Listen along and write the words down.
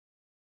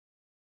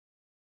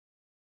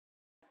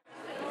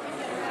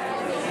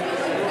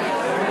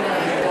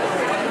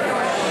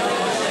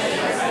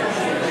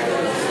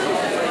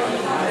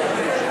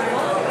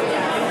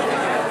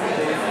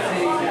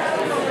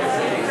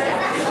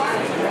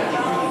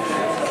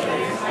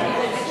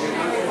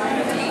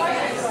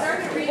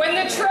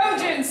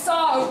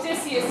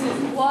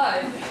Odysseus'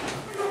 blood,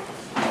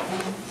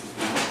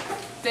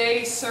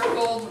 they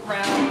circled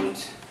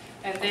round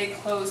and they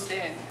closed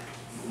in.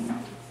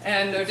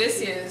 And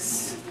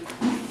Odysseus,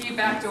 he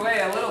backed away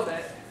a little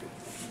bit.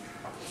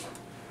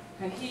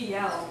 And he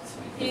yelled.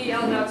 He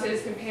yelled out to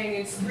his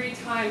companions 3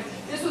 times.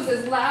 This was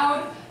as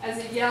loud as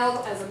a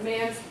yell as a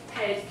man's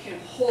head can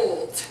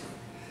hold.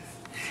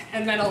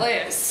 And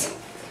Menelaus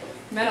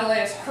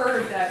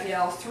heard that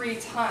yell 3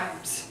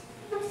 times.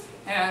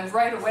 And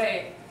right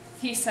away,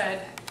 he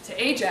said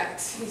to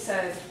Ajax, he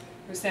said,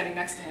 who was standing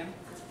next to him,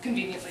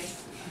 conveniently.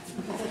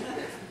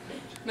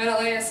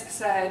 Menelaus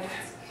said,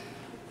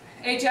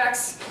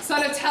 Ajax,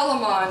 son of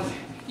Telamon,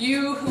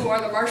 you who are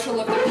the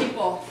marshal of the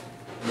people,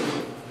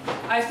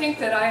 I think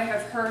that I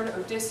have heard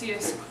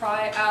Odysseus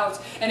cry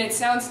out, and it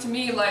sounds to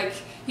me like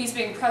he's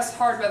being pressed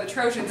hard by the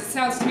Trojans. It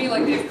sounds to me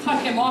like they've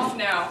cut him off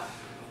now.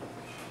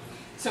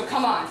 So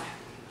come on,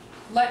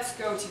 let's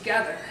go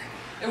together.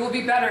 It will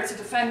be better to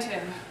defend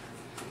him.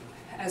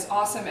 As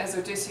awesome as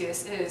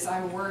Odysseus is,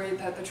 I'm worried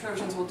that the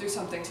Trojans will do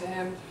something to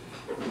him,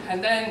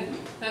 and then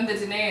the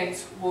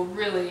Danaans will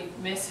really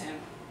miss him.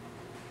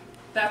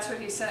 That's what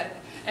he said.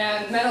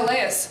 And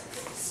Menelaus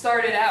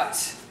started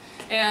out.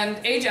 And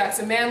Ajax,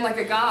 a man like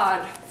a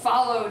god,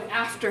 followed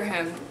after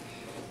him.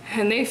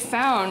 And they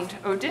found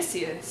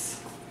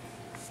Odysseus.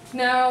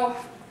 Now,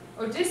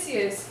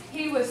 Odysseus,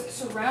 he was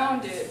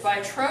surrounded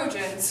by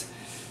Trojans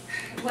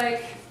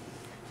like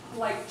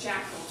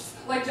jackals.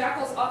 Like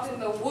jackals up in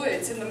the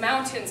woods, in the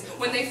mountains,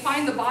 when they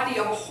find the body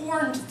of a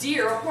horned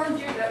deer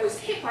that was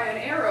hit by an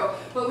arrow,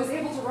 but was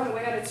able to run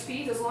away on its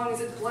feet as long as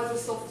its blood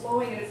was still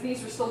flowing and its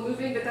knees were still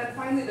moving, but then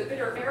finally the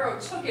bitter arrow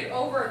took it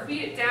over and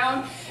beat it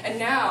down, and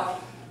now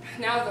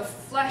the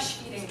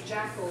flesh-eating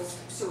jackals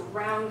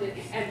surround it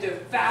and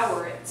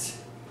devour it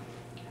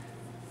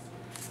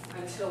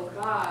until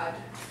God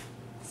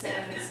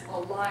sends a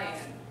lion.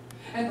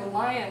 And the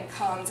lion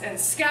comes and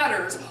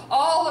scatters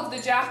all of the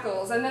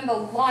jackals, and then the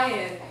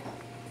lion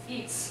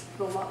eats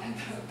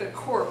the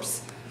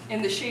corpse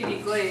in the shady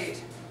glade.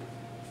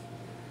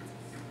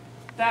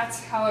 That's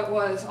how it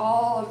was,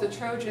 all of the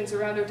Trojans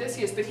around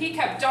Odysseus, but he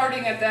kept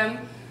darting at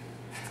them,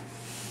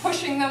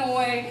 pushing them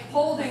away,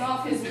 holding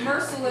off his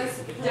merciless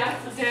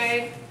death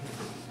day.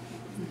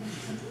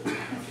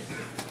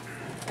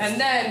 And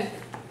then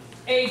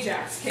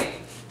Ajax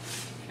came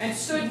and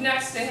stood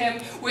next to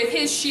him with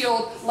his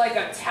shield like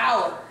a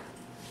tower.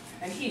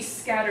 And he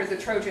scattered the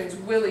Trojans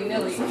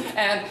willy-nilly.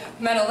 And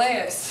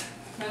Menelaus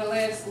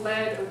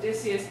led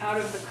Odysseus out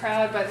of the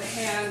crowd by the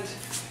hand,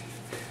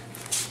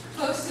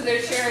 close to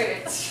their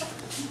chariots,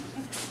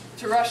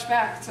 to rush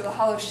back to the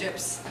hollow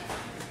ships.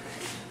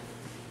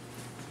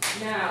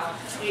 Now,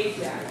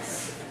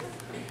 Ajax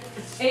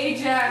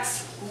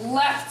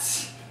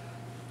leapt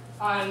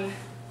on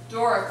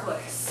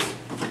Doricles.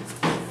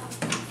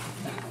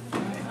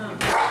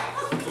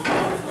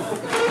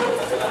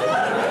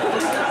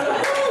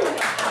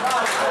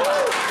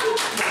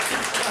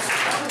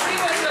 He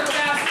was the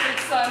bastard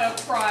son of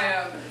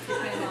Priam.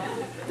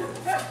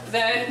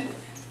 Then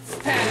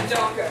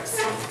Pandocus,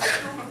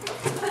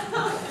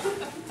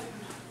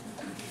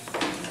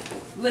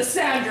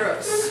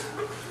 Lysandros,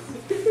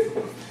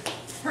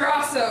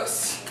 Parasos,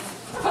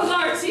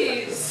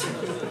 Pilartes.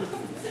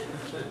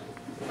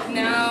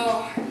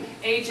 Now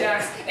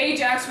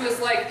Ajax was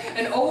like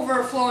an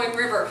overflowing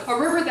river, a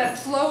river that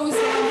flows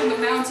down from the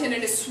mountain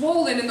and is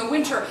swollen in the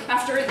winter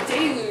after a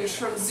deluge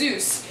from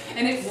Zeus,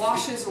 and it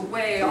washes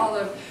away all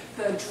of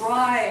the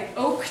dry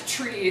oak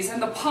trees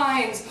and the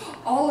pines,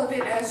 all of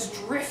it as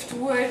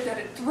driftwood that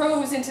it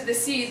throws into the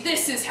sea.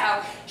 This is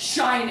how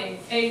shining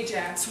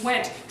Ajax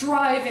went,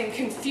 driving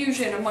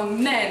confusion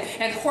among men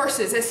and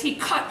horses as he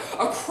cut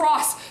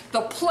across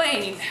the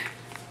plain.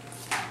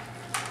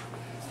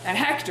 And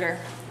Hector,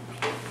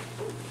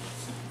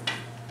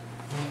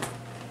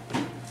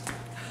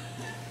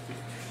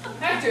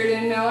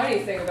 didn't know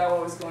anything about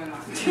what was going on.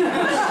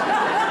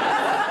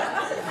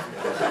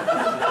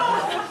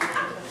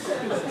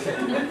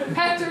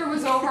 Hector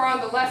was over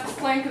on the left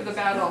flank of the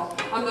battle,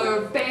 on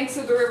the banks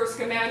of the river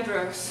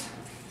Scamandros.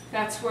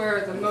 That's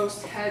where the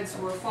most heads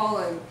were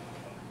fallen.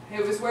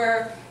 It was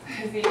where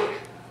the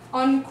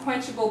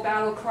unquenchable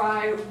battle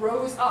cry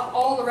rose up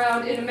all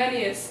around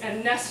Idomeneus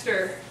and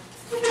Nestor.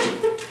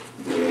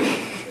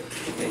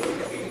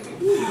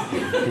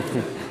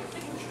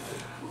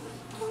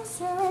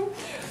 Awesome.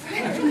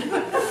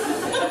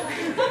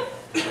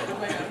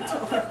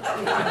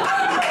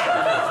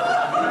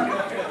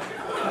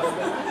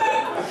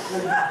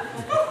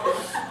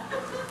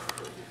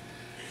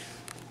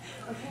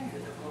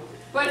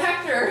 But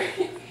Hector,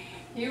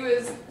 he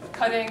was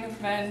cutting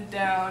men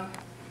down,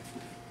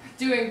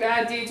 doing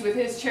bad deeds with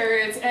his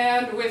chariots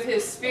and with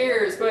his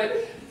spears,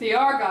 but the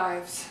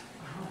Argives,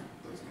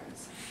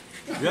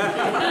 they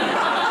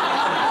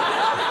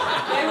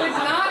would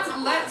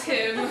not let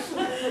him,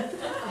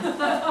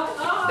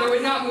 they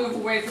would not move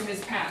away from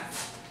his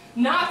path.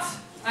 Not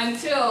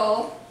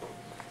until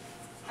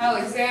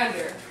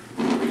Alexander,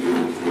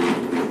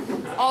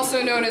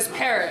 also known as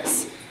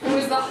Paris, who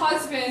was the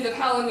husband of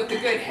Helen with the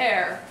good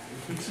hair,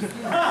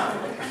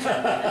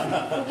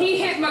 He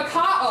hit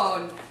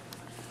Macaon,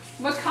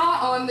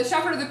 the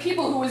shepherd of the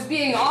people, who was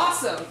being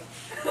awesome.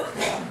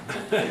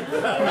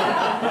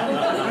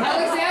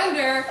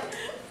 Alexander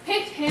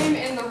hit him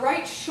in the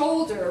right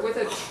shoulder with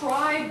a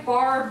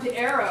tri-barbed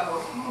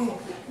arrow.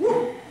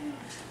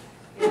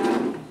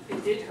 Yeah,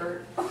 it did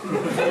hurt.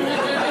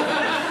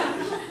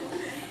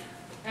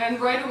 And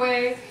right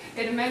away,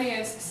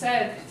 Idomeneus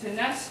said to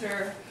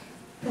Nestor,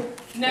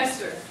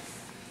 Nestor,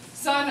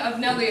 son of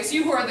Neleus,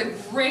 you who are the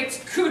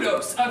great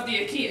kudos of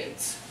the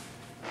Achaeans.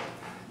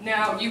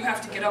 Now you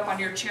have to get up on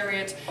your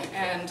chariot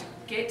and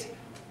get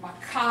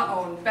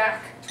Macaon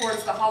back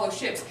towards the hollow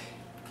ships.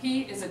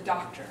 He is a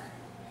doctor.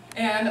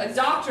 And a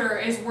doctor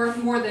is worth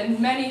more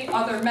than many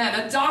other men.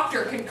 A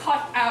doctor can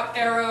cut out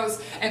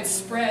arrows and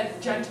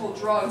spread gentle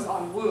drugs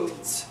on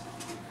wounds.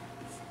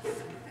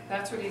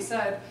 That's what he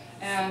said.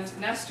 And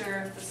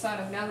Nestor, the son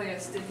of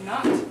Neleus, did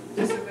not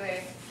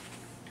disobey.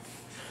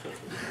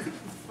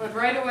 But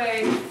right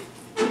away,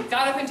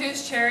 got up into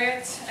his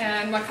chariot,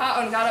 and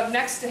Macaon got up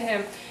next to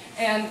him,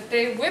 and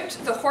they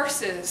whipped the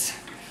horses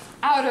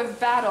out of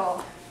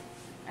battle.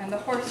 And the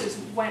horses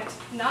went,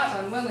 not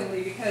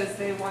unwillingly, because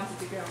they wanted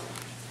to go.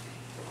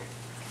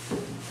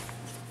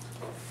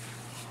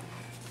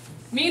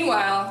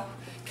 Meanwhile,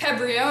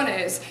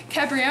 Cebriones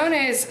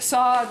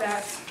saw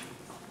that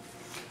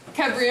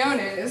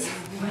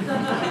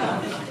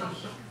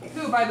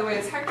who, by the way,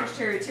 is Hector's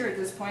charioteer at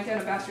this point,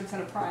 and a bastard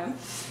son of Priam.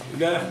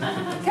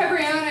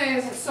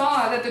 Cebriones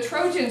saw that the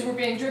Trojans were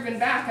being driven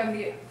back on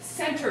the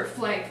center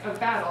flank of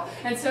battle.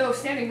 And so,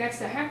 standing next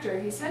to Hector,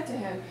 he said to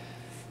him,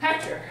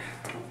 Hector,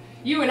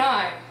 you and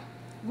I,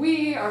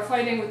 we are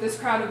fighting with this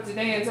crowd of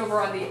Danaans over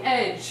on the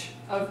edge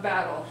of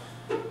battle.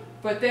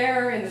 But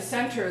there in the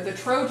center, the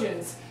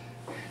Trojans,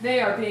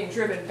 they are being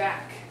driven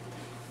back.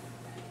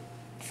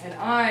 And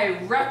I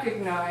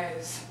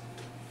recognize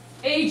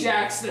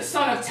Ajax, the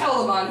son of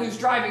Telamon, who's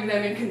driving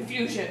them in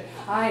confusion.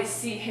 I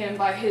see him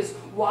by his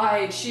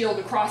wide shield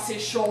across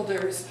his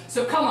shoulders.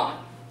 So come on,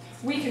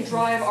 we can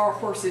drive our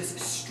horses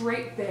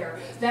straight there.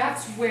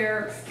 That's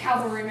where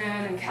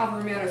cavalryman and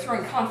cavalryman are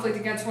throwing conflict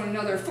against one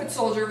another, foot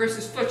soldier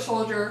versus foot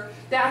soldier.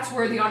 That's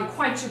where the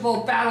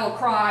unquenchable battle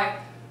cry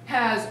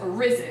has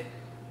arisen.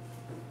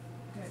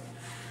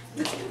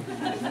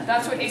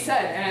 That's what he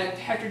said, and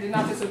Hector did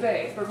not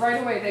disobey. But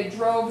right away they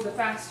drove the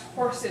fast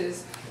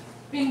horses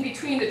in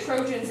between the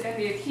Trojans and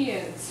the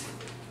Achaeans,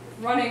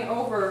 running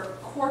over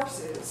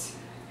corpses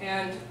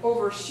and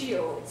over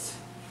shields.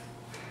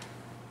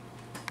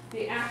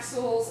 The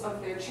axles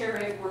of their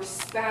chariot were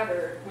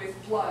spattered with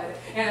blood,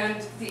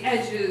 and the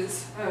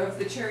edges of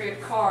the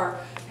chariot car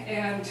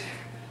and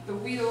the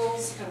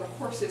wheels and the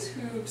horses'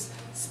 hooves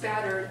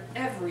spattered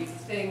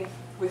everything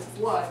with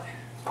blood.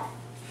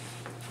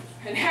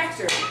 And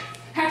Hector,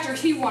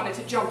 he wanted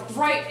to jump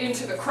right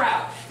into the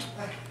crowd.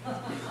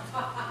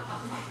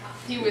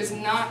 He was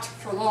not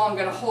for long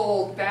going to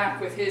hold back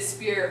with his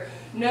spear.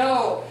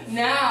 No,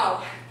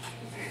 now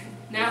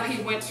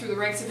he went through the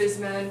ranks of his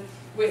men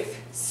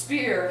with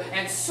spear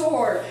and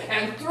sword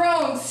and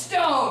thrown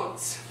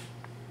stones.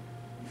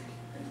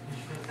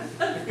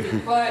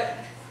 But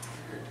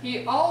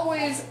he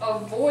always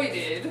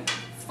avoided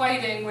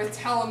fighting with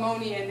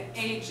Telamonian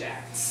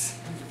Ajax,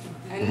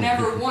 and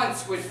never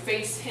once would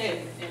face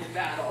him in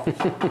battle.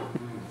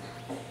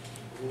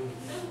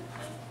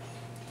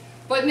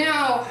 But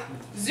now,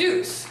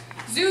 Zeus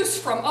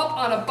from up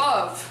on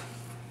above,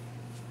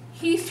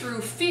 he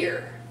threw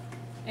fear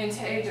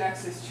into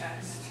Ajax's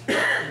chest.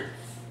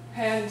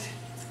 And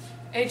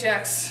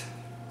Ajax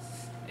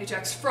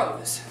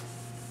froze,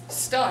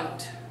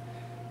 stunned,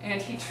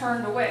 and he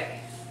turned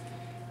away.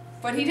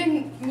 But he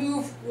didn't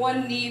move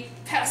one knee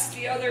past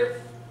the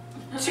other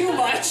too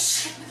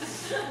much.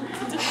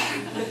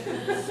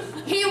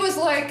 He was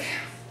like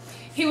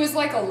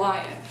a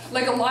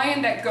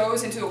lion that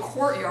goes into a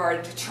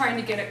courtyard trying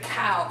to get a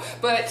cow,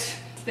 but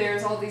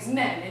there's all these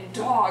men and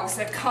dogs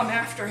that come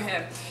after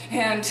him,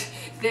 and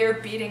they're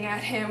beating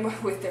at him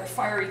with their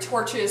fiery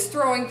torches,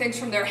 throwing things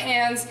from their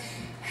hands.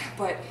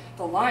 But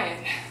the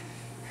lion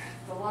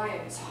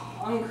is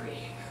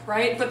hungry,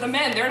 right? But the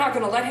men, they're not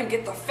going to let him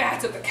get the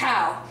fat of the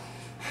cow.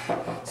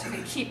 So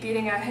they keep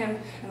beating at him,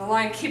 and the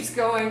lion keeps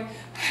going.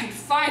 And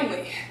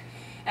finally,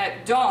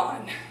 at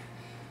dawn,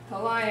 the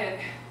lion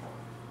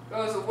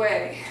goes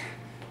away,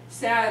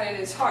 sad in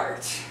his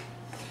heart.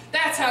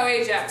 That's how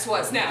Ajax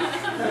was now.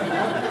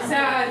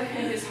 Sad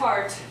in his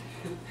heart,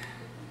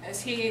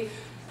 as he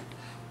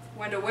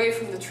went away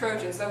from the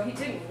Trojans, though he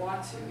didn't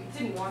want to. He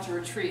didn't want to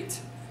retreat.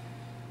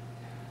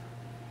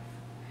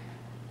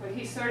 But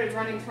he started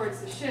running towards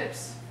the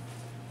ships.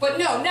 But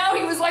no, now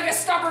he was like a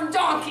stubborn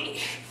donkey.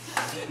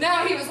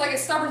 Now he was like a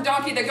stubborn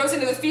donkey that goes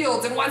into the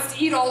fields and wants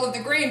to eat all of the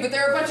grain, but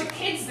there are a bunch of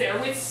kids there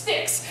with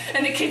sticks,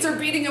 and the kids are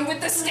beating him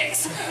with the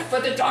sticks.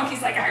 But the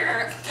donkey's like,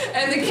 arr,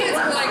 and the kids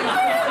are like,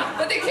 arr,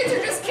 but the kids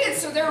are just kids,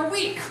 so they're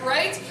weak,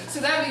 right? So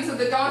that means that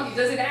the donkey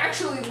doesn't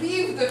actually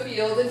leave the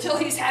field until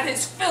he's had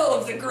his fill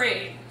of the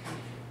grain.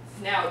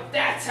 Now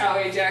that's how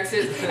Ajax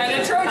is.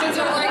 And the Trojans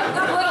are like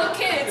little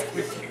kids.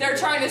 They're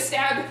trying to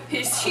stab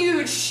his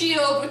huge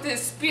shield with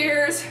his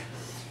spears.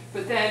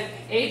 But then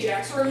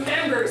Ajax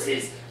remembers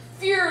his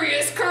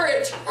furious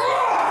courage.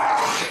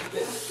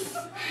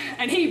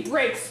 And he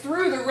breaks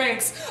through the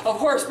ranks of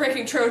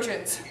horse-breaking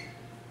Trojans.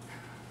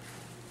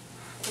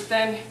 But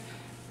then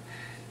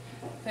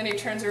he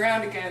turns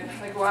around again,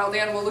 like a wild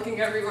animal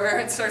looking everywhere,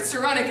 and starts to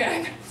run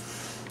again.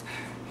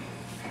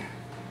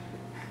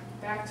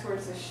 Back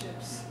towards the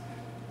ships.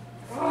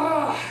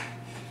 Oh.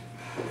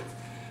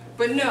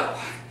 But no.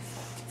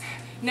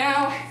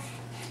 Now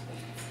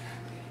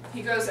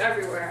he goes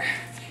everywhere.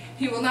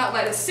 He will not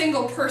let a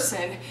single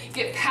person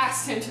get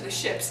past him to the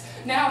ships.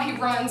 Now he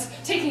runs,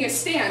 taking a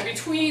stand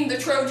between the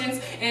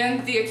Trojans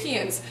and the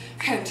Achaeans.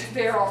 And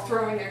they're all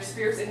throwing their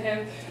spears at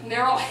him, and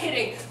they're all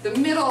hitting the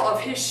middle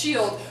of his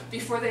shield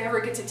before they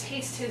ever get to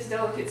taste his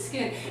delicate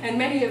skin. And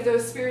many of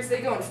those spears, they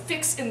go and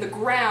fix in the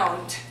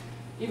ground,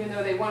 even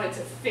though they wanted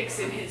to fix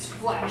in his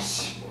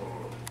flesh.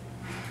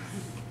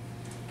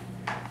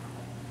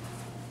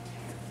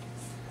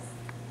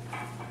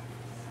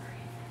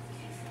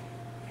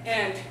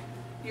 And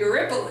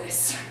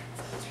Eurypylus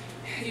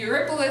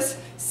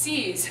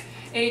sees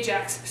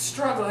Ajax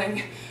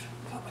struggling,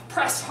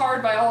 pressed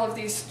hard by all of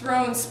these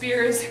thrown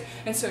spears,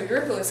 and so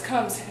Eurypylus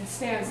comes and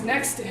stands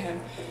next to him.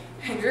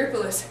 And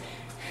Eurypylus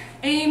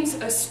aims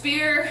a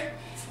spear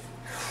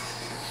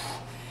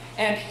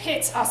and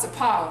hits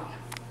Asapaon.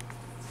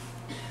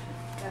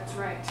 That's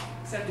right,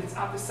 except it's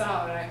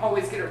Apisaon, and I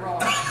always get it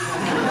wrong.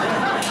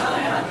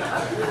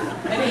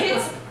 And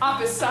hits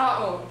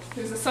Apisaon,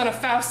 who's the son of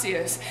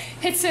Phausius,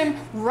 hits him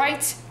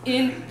right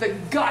in the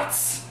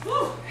guts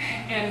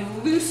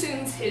and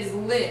loosens his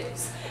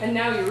limbs. And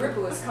now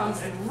Eurypylus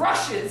comes and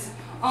rushes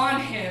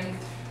on him,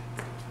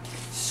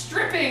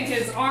 stripping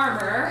his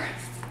armor,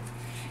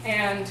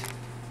 and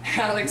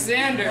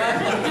Alexander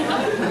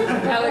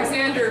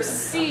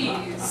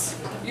sees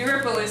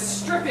Eurypylus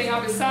stripping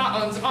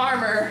Apisaon's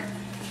armor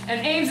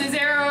and aims his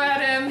arrow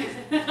at him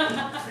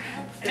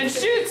and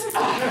shoots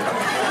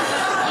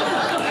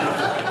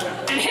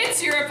and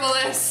hits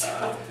Eurypylus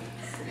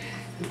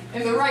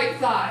in the right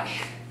thigh.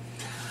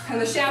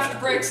 And the shaft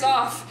breaks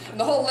off and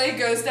the whole leg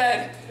goes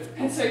dead.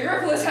 And so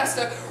Eurypylus has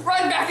to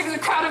run back into the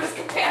crowd of his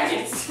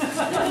companions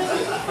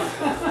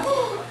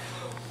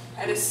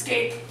and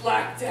escape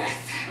Black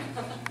Death.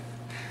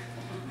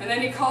 And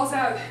then he calls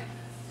out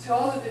to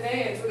all the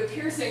Danaans with a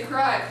piercing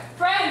cry,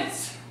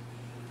 "Friends,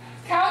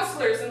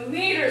 counselors and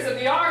leaders of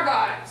the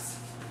Argives,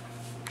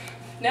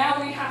 now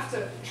we have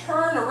to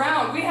turn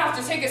around. We have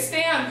to take a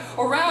stand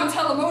around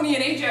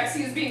Telamonian Ajax.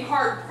 He is being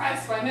hard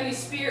pressed by many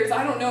spears.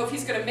 I don't know if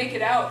he's going to make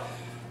it out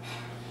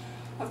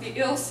of the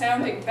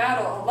ill-sounding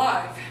battle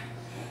alive.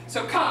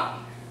 So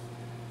come,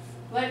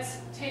 let's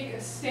take a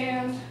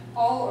stand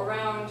all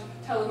around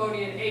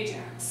Telamonian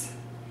Ajax."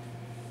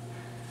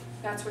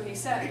 That's what he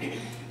said.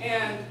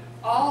 And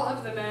all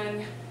of the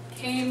men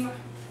came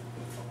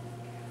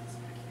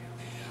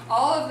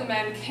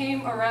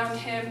around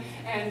him,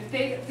 and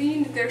they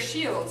leaned their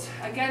shields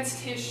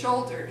against his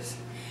shoulders,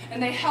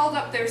 and they held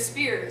up their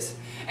spears.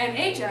 And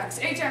Ajax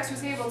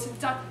was able to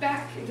duck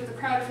back into the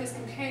crowd of his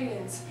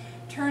companions,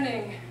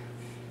 turning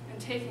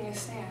and taking a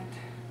stand.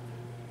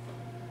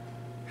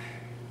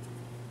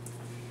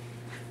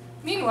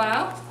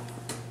 Meanwhile,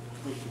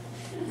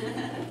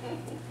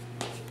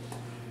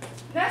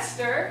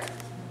 Nestor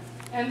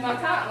and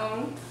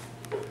Macaon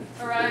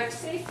arrived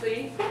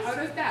safely out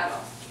of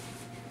battle.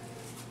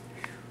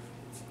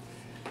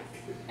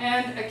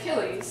 And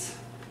Achilles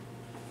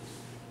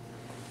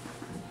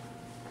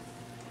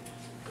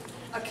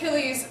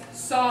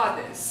saw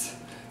this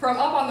from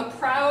up on the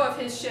prow of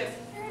his ship.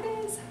 There it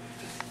is.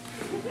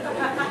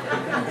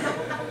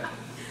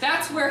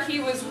 That's where he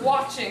was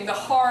watching the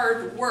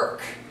hard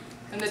work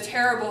and the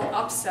terrible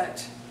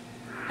upset.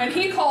 And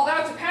he called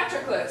out to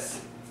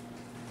Patroclus.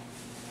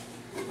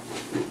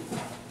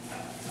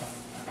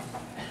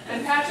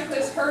 And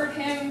Patroclus heard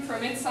him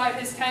from inside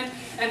his tent,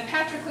 and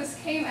Patroclus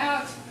came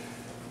out,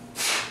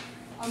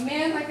 a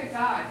man like a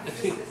god.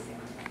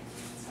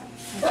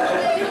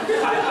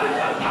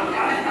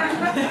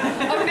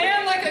 A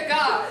man like a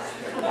god.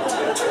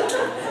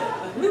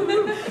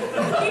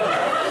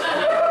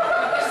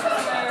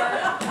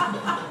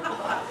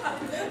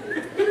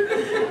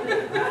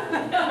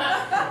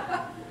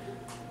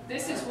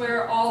 This is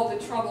where all the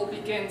trouble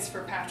begins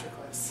for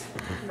Patroclus.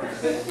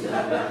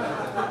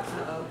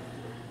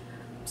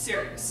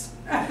 Serious.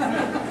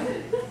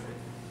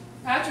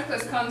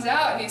 Patroclus comes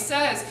out and he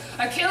says,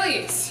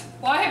 "Achilles,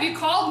 why have you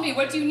called me?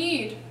 What do you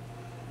need?"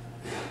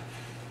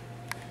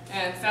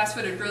 And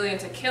fast-footed,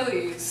 brilliant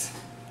Achilles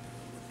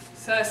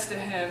says to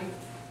him,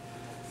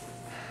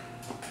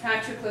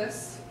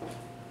 "Patroclus,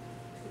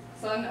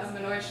 son of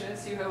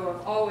Menoetius, you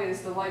have always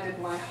delighted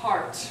my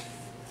heart.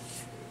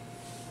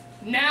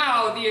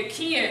 Now the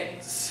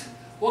Achaeans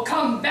will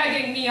come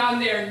begging me on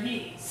their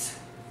knees.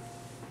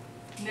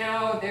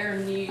 Now their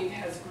need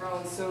has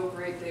grown so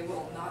great they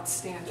will not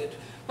stand it.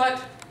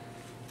 But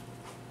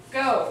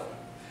go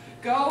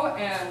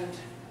and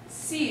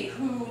see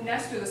who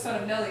Nestor, the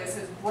son of Neleus,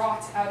 has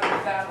brought out of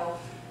the battle.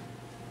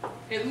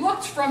 It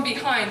looked from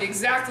behind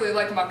exactly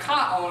like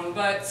Macaon,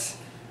 but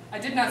I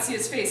did not see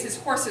his face. His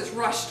horses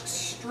rushed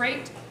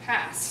straight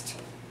past.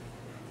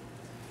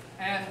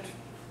 And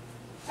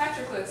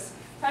Patroclus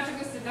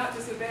did not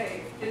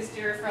disobey his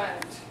dear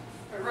friend,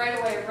 but right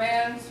away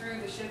ran through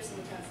the ships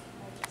and the tents.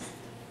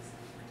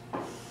 You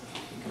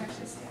can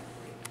actually stand.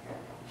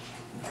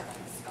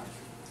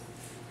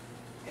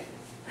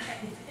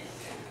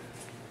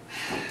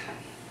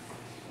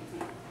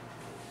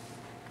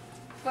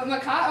 But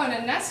Macaon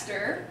and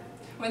Nestor,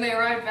 when they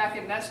arrived back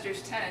in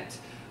Nestor's tent,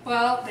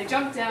 well, they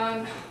jumped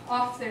down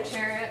off their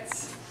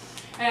chariots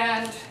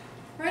and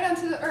right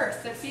onto the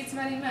earth that feeds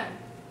many men.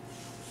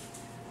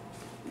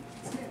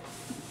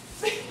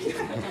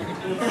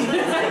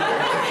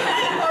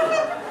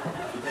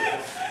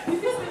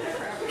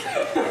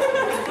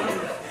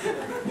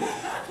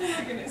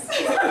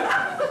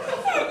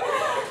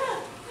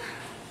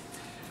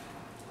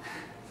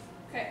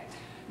 Okay,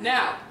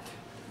 now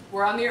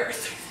we're on the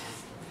earth.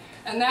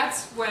 And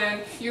that's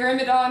when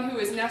Eurymedon, who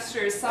is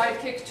Nestor's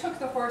sidekick, took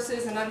the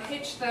horses and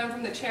unhitched them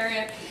from the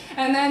chariot.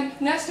 And then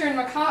Nestor and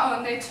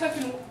Macaon, they took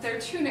their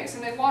tunics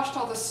and they washed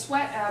all the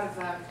sweat out of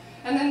them.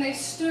 And then they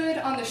stood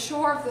on the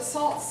shore of the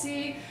salt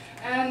sea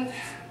and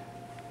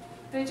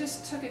they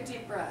just took a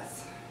deep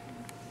breath.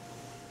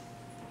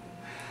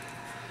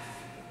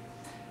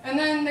 And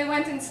then they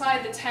went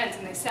inside the tent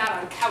and they sat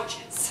on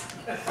couches.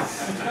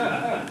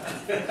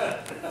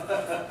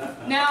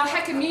 Now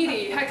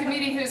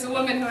Hecamede, who's a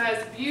woman who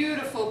has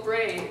beautiful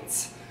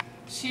braids,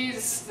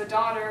 she's the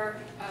daughter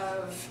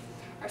of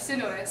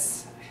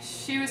Arsinoe.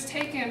 She was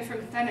taken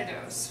from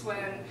Thenidos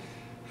when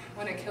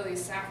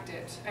Achilles sacked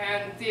it.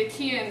 And the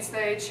Achaeans,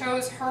 they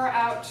chose her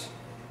out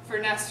for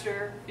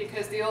Nestor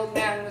because the old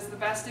man was the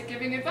best at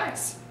giving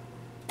advice.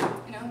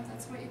 You know,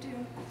 that's what you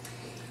do.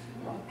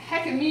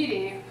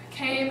 Hecamede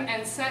came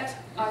and set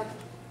a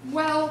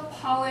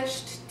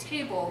well-polished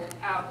table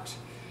out.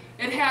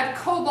 It had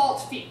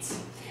cobalt feet,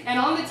 and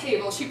on the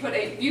table she put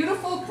a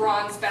beautiful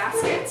bronze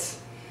basket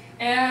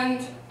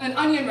and an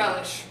onion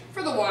relish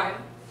for the wine.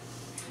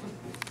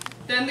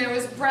 Then there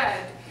was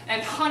bread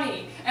and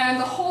honey and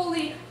the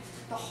holy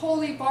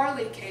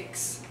barley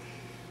cakes.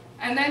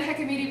 And then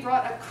Hecamede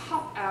brought a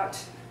cup out.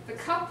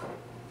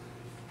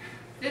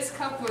 This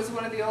cup was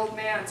one of the old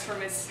man's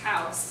from his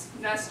house,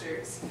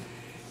 Nestor's.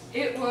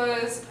 It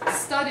was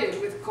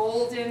studded with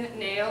golden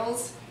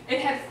nails. It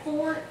had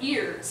 4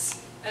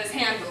 ears as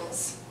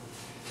handles.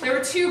 There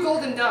were 2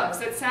 golden doves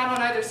that sat on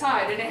either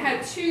side, and it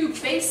had 2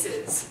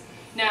 bases.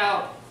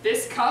 Now,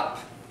 this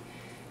cup,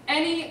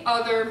 any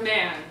other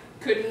man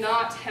could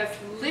not have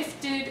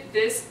lifted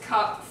this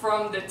cup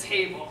from the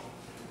table.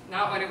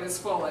 Not when it was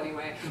full,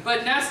 anyway.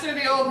 But Nestor,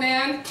 the old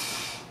man,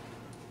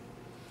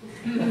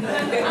 he lifted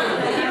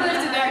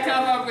that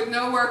cup up with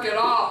no work at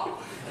all.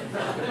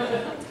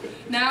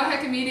 Now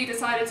Hecamede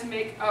decided to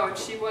make, and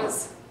she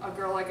was a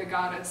girl like a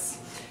goddess.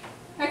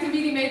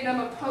 Hecamede made them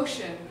a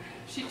potion.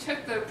 She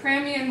took the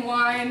Pramnian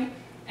wine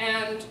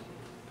and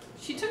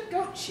she took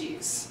goat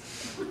cheese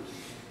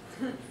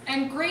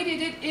and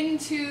grated it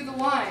into the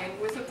wine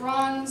with a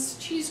bronze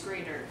cheese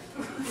grater.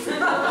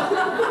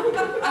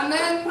 And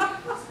then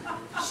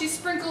she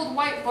sprinkled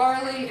white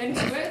barley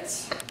into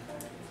it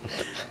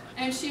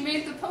and she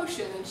made the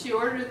potion and she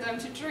ordered them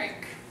to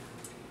drink.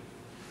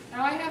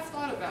 Now I have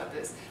thought about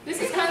this.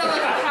 This is kind of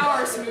like a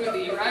power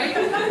smoothie, right?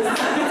 It's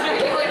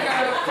maybe like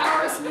a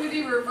power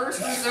smoothie reverse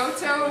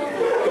risotto.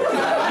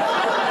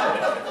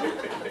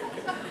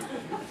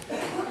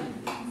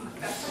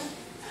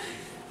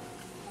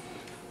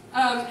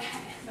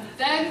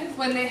 Then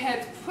when they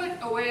had put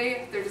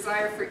away their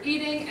desire for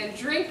eating and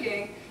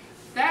drinking,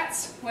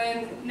 that's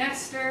when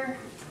Nestor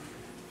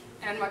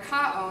and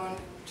Macaon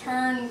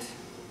turned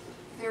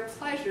their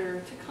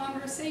pleasure to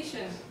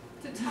conversation,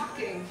 to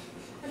talking.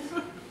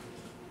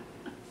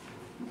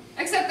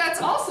 Except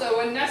that's also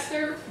when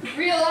Nestor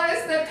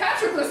realized that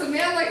Patroclus, a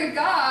man like a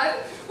god,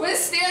 was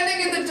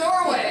standing in the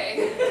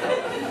doorway.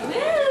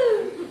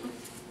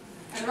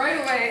 And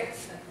right away,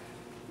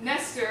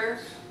 Nestor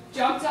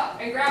jumped up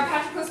and grabbed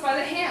Patroclus by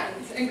the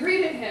hands and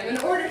greeted him and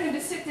ordered him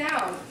to sit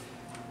down.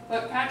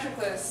 But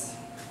Patroclus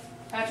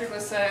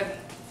said,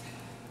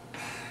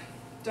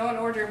 "Don't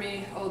order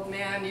me, old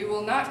man. You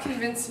will not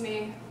convince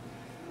me.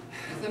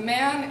 The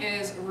man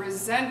is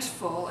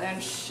resentful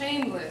and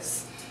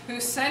shameless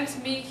who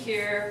sent me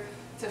here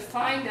to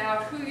find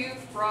out who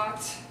you've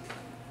brought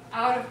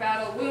out of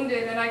battle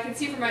wounded, and I can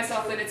see for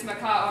myself that it's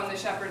Macaon, the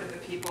shepherd of the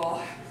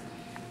people.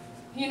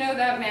 You know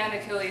that man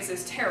Achilles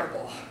is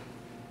terrible.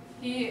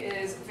 He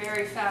is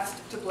very fast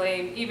to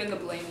blame, even the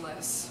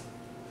blameless."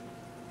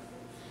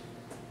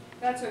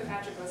 That's what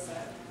Patroclus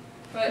said.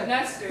 But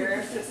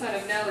Nestor, the son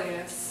of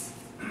Neleus,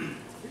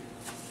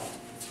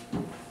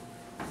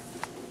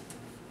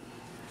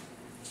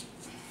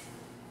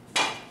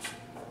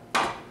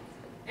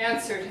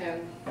 answered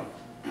him,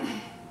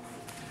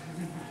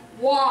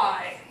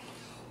 "Why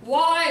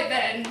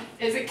then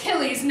is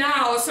Achilles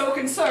now so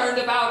concerned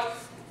about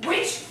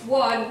which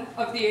one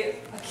of the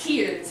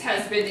Achaeans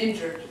has been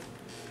injured?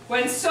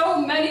 When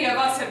so many of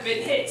us have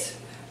been hit,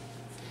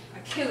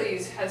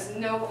 Achilles has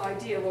no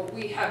idea what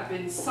we have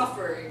been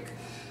suffering.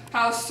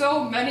 How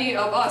so many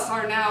of us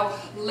are now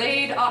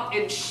laid up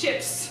in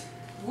ships,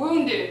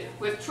 wounded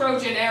with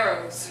Trojan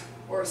arrows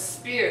or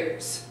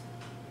spears.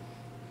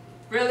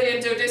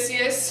 Brilliant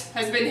Odysseus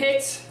has been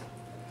hit.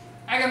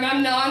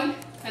 Agamemnon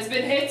has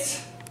been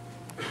hit.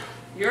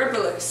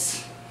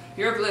 Eurypylus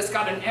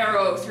got an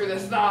arrow through the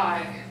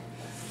thigh.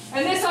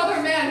 And this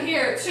other man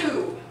here,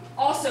 too,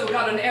 also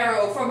got an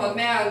arrow from a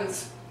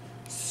man's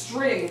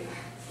string.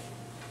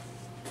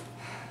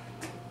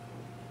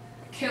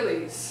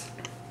 Achilles,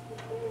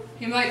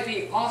 he might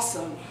be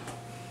awesome,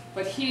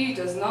 but he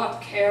does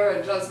not care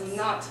and does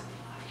not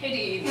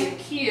pity the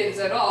Achaeans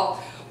at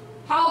all.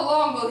 How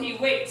long will he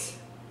wait?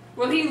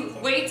 Will he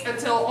wait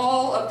until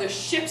all of the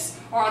ships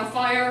are on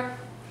fire?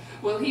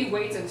 Will he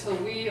wait until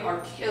we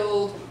are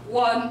killed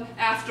one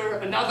after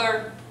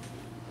another?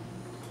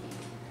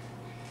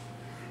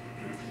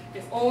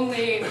 If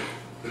only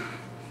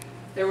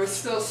there was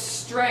still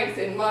strength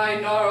in my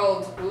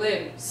gnarled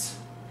limbs.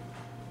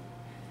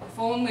 If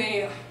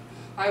only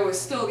I was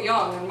still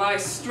young and my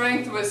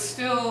strength was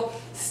still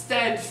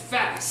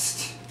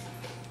steadfast.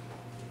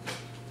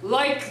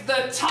 Like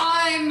the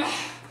time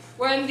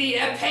when the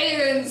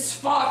Epeans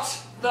fought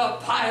the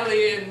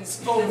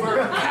Pylians over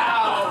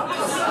cows.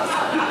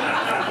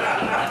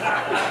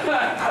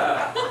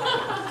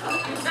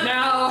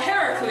 Now,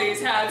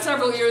 Heracles had,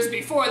 several years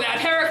before that,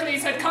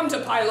 Heracles had come to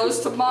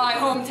Pylos, to my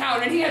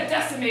hometown, and he had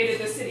decimated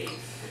the city.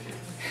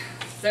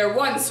 There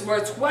once were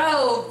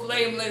 12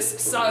 blameless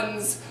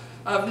sons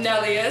of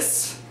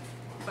Neleus,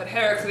 but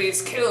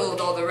Heracles killed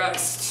all the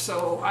rest,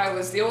 so I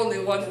was the only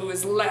one who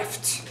was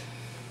left.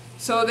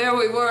 So there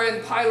we were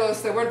in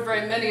Pylos. There weren't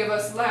very many of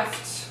us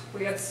left.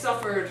 We had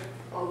suffered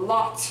a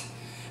lot.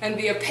 And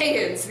the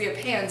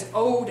Epeans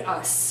owed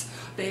us.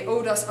 They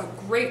owed us a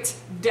great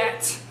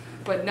debt,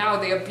 but now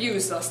they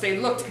abused us. They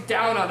looked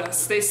down on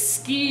us. They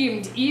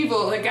schemed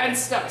evil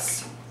against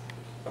us.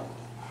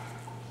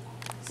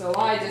 So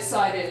I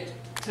decided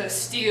to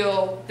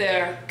steal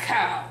their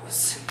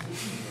cows.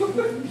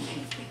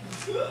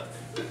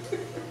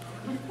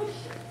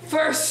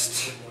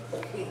 First,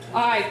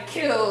 I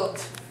killed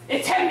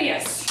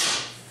Itemius.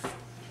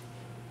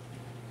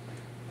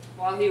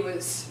 While he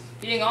was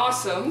being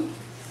awesome,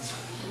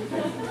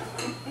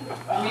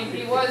 I mean,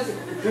 he was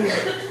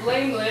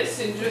blameless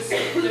in just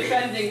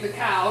defending the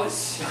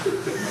cows.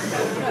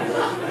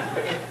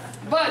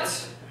 But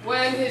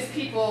when his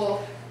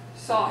people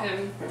saw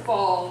him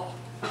fall,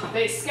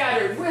 they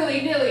scattered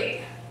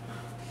willy-nilly.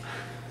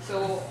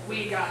 So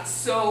we got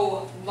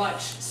so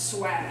much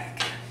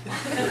swag.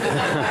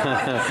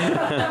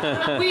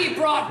 We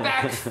brought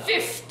back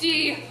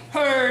 50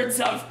 herds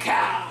of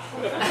cow,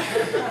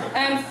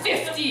 and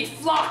 50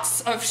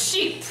 flocks of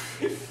sheep,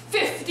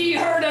 50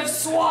 herd of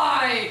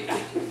swine,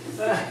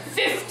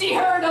 50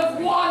 herd of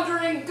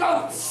wandering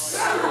goats,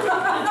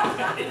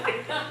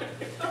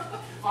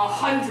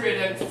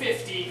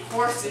 150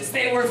 horses.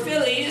 They were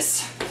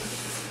fillies.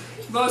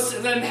 Most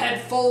of them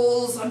had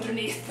foals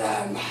underneath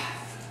them.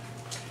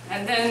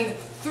 And then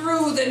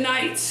through the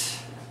night,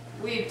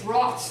 we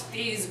brought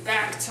these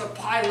back to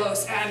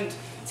Pylos and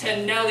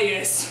to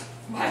Neleus,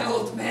 my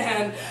old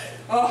man.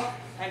 Oh,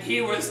 and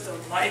he was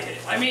delighted.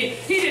 I mean,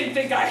 he didn't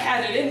think I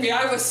had it in me.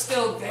 I was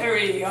still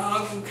very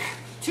young,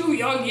 too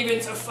young even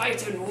to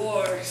fight in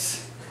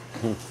wars.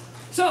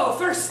 So,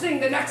 first thing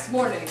the next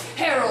morning,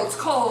 heralds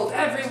called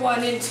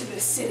everyone into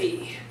the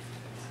city.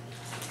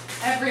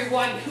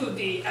 Everyone who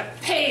the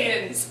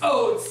Epeans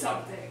owed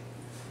something.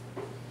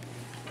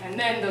 And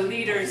then the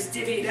leaders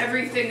divvied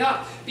everything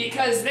up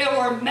because there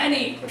were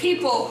many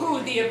people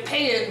who the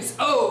Epeans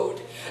owed.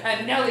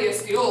 And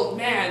Neleus, the old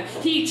man,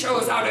 he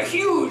chose out a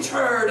huge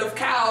herd of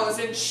cows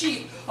and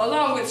sheep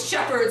along with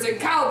shepherds and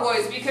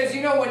cowboys, because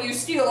you know when you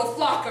steal a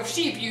flock of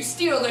sheep, you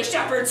steal the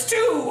shepherds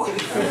too.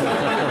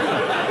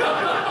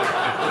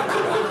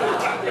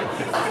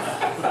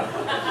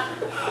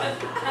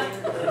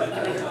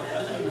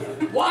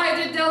 Why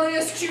did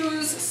Neleus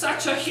choose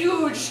such a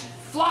huge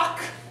flock?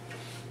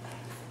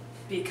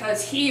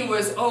 Because he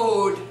was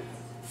owed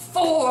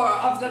 4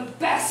 of the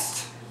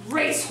best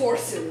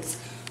racehorses.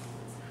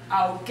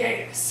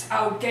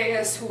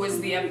 Augeas, who was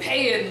the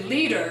Epean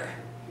leader,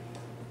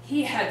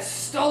 he had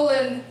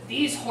stolen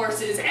these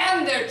horses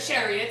and their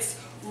chariots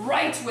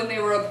right when they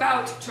were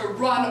about to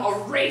run a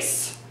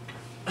race.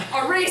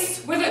 A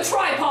race with a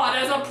tripod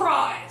as a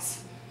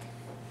prize.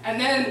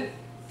 And then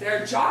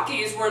their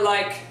jockeys were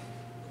like,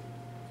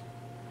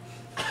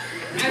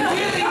 and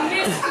really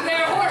missed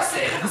their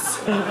horses.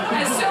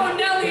 And so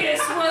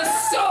Neleus was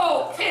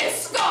so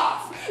pissed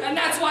off, and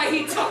that's why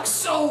he took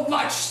so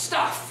much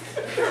stuff.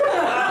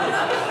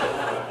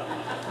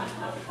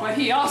 But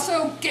he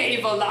also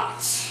gave a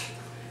lot,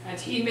 and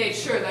he made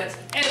sure that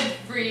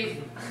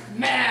every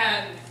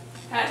man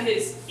had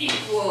his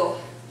equal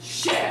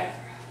share.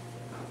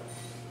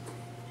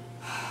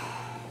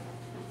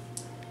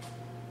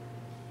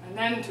 And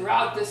then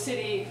throughout the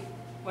city,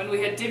 when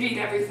we had divvied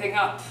everything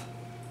up,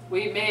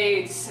 we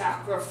made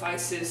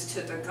sacrifices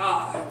to the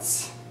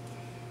gods.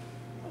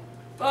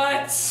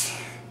 But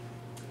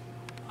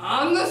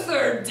on the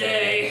third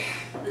day,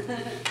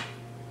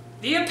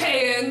 the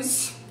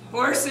Epeans,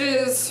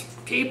 horses,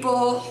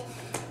 people,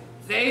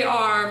 they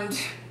armed,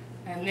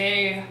 and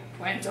they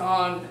went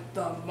on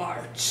the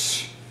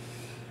march.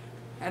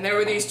 And there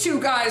were these two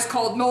guys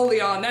called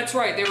Molion. That's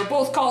right, they were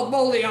both called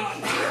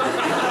Molion.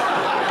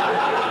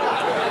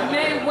 And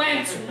they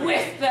went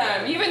with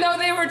them, even though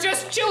they were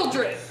just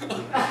children.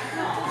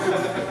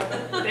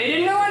 They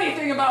didn't know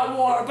anything about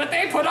war, but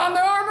they put on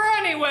their armor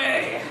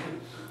anyway.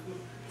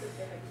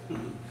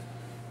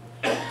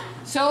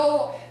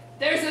 So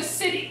there's a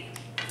city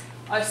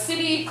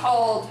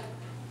called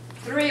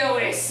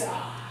Thrioesa.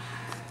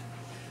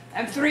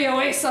 And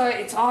Thrioesa,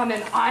 it's on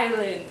an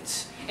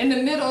island in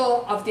the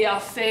middle of the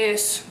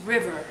Alpheus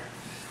River.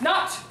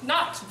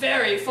 Not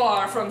very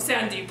far from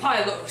Sandy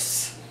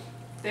Pylos.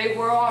 They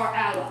were our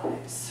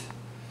allies.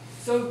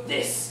 So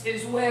this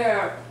is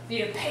where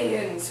the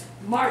Epeans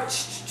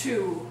marched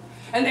to,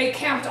 and they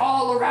camped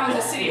all around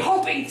the city,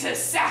 hoping to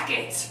sack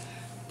it.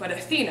 But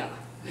Athena,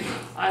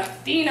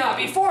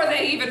 before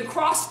they even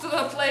crossed the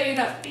plain,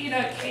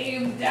 Athena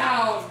came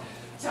down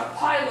to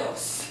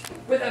Pylos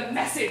with a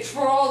message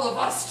for all of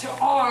us to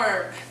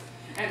arm.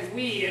 And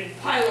we in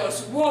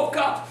Pylos woke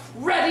up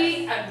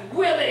ready and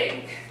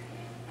willing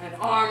and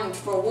armed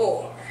for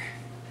war.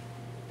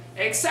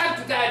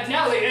 Except that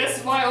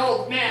Neleus, my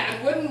old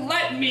man, wouldn't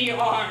let me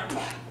arm.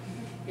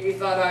 He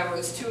thought I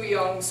was too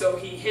young, so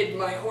he hid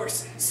my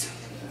horses.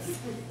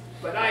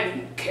 But I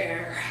didn't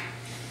care.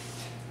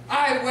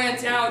 I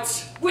went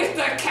out with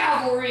the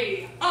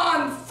cavalry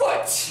on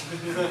foot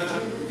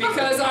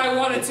because I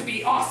wanted to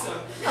be awesome.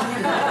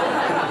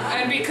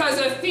 And because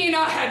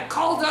Athena had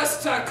called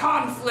us to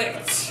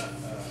conflict.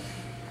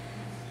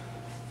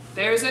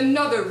 There's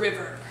another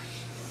river.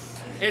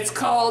 It's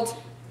called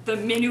the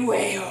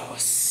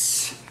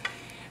Minueos.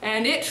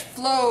 And it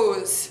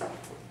flows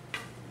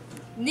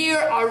near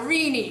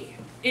Arini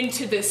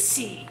into the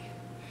sea.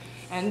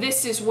 And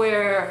this is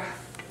where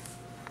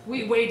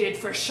we waited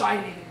for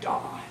shining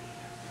dawn.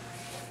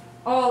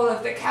 All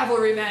of the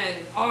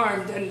cavalrymen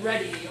armed and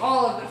ready,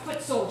 all of the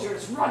foot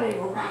soldiers running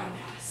around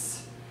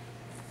us.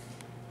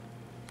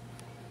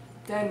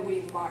 Then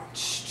we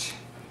marched,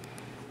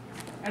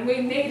 and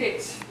we made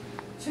it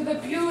to the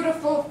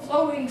beautiful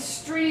flowing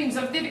streams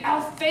of the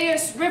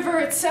Alpheus River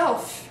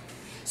itself.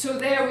 So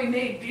there we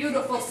made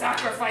beautiful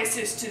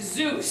sacrifices to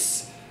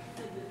Zeus,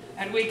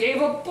 and we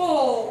gave a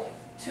bull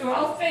to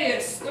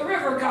Alpheus, the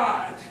river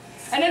god,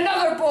 and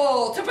another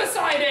bull to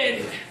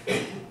Poseidon,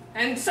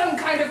 and some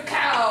kind of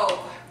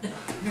cow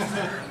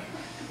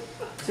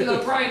to the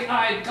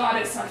bright-eyed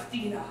goddess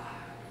Athena.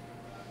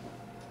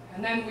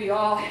 And then we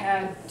all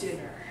had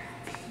dinner.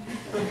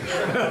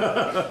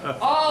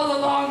 All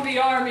along the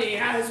army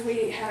as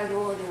we had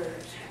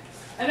ordered.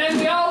 And then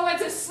we all went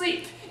to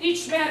sleep,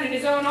 each man in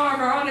his own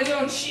armor, on his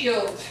own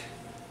shield.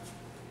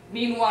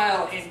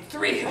 Meanwhile, in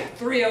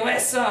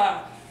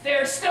Thrioesa,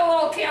 they're still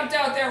all camped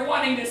out there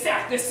wanting to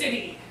sack the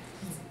city.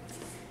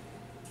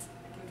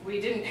 We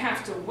didn't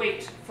have to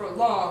wait for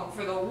long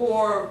for the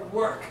war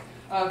work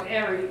of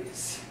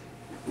Ares.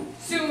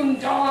 Soon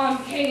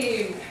dawn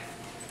came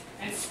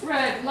and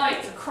spread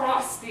light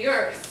across the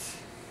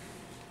earth.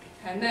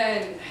 And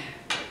then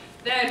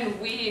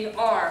we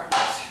armed.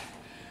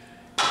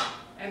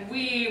 And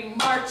we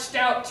marched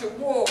out to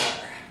war,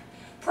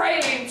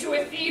 praying to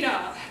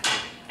Athena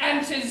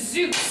and to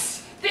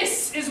Zeus.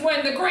 This is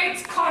when the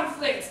great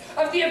conflict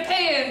of the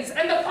Epeans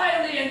and the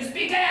Pylians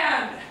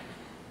began.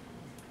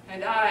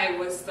 And I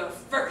was the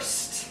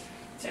first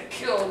to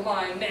kill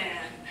my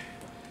man,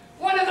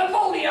 one of the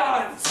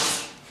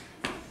Molions.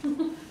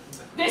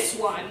 This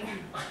one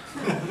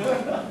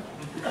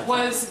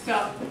was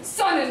the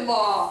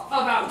son-in-law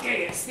of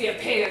Algaeus, the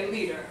Epean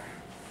leader.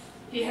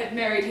 He had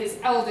married his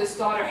eldest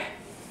daughter,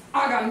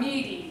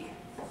 Agamede,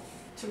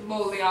 to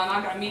Molion.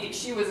 Agamede,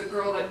 she was a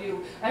girl that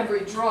knew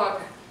every drug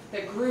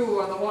that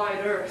grew on the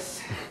wide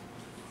earth.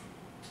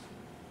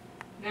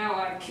 Now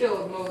I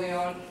killed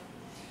Molion.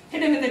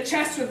 Hit him in the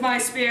chest with my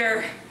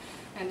spear,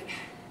 and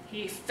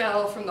he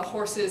fell from the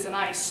horses, and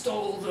I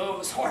stole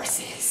those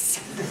horses.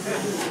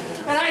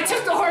 And I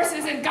took the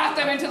horses and got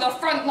them into the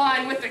front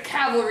line with the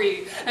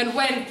cavalry, and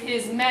when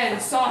his men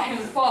saw him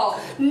fall,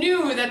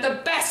 knew that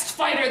the best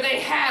fighter they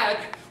had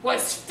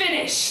was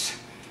finished,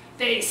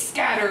 they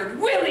scattered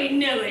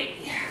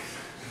willy-nilly.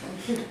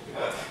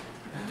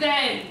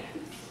 Then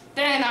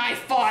I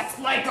fought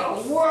like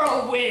a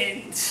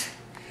whirlwind.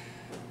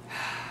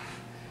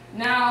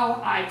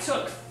 Now I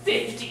took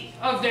 50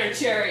 of their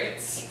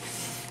chariots.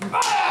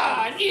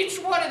 And each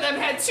one of them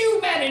had 2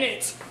 men in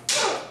it.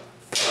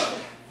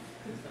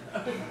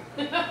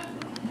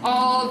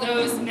 All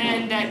those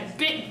men that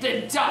bit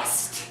the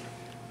dust,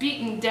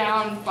 beaten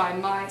down by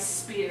my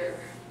spear.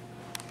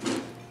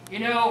 You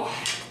know,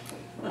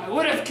 I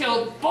would have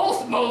killed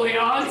both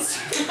Molions.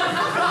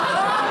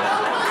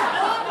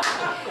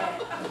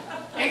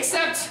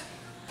 Except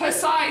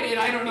Poseidon,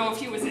 I don't know if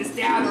he was his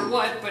dad or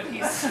what, but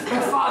he's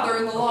the father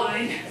in the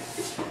line.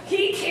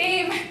 He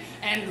came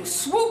and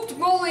swooped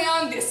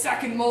Molion, the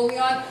second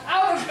Molion,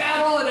 out of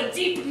battle in a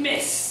deep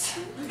mist.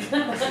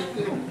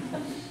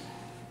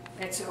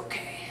 It's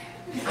okay.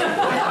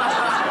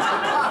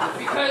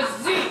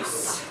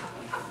 Because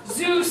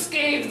Zeus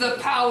gave the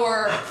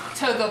power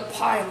to the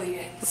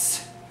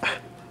Pylians.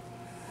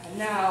 And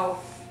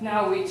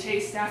now we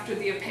chased after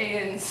the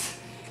Achaeans,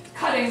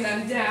 cutting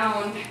them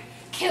down,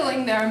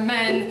 killing their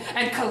men,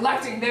 and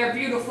collecting their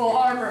beautiful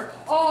armor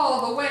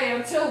all the way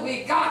until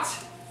we got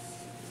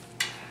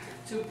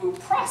to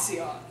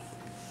Buprocyon.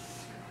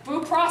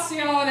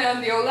 Buprocyon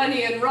and the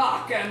Olenian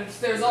Rock, and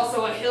there's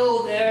also a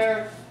hill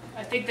there.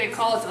 I think they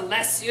call it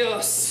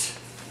Alessios.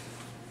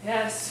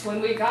 Yes, when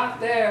we got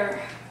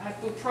there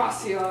at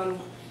Buprocyon,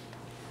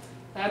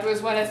 that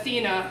was when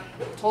Athena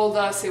told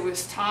us it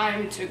was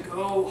time to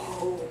go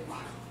home.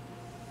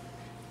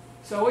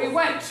 So we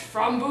went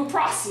from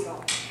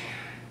Buprocyon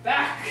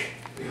back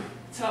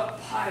to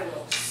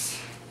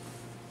Pylos.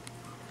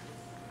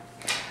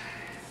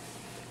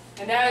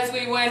 And as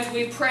we went,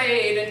 we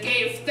prayed and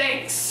gave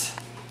thanks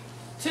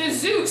to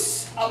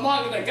Zeus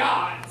among the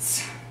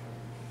gods,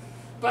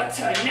 but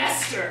to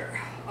Nestor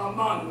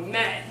among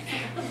men.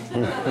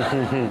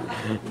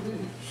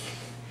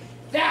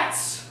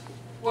 That's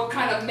what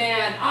kind of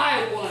man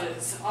I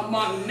was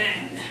among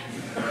men.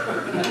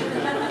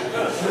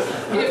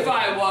 If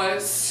I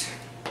was.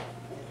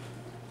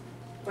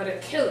 But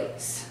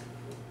Achilles,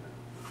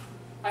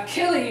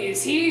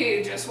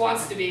 he just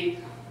wants to be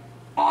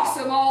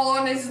awesome all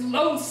on his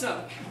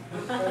lonesome.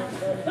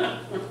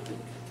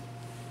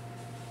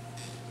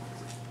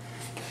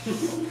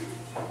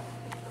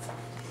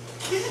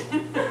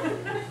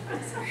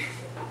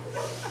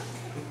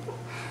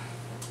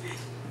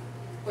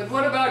 But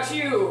what about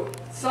you,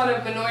 son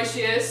of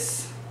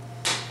Menoetius,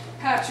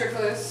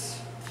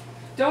 Patroclus?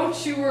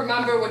 Don't you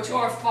remember what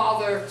your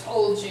father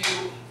told you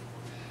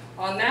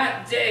on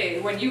that day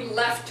when you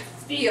left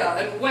Phthia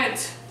and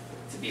went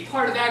to be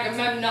part of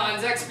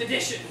Agamemnon's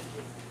expedition?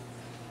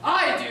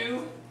 I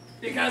do,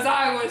 because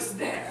I was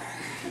there.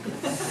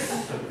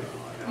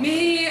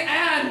 Me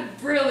and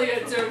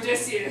brilliant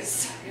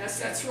Odysseus. Yes,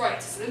 that's right,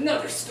 it's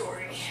another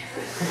story.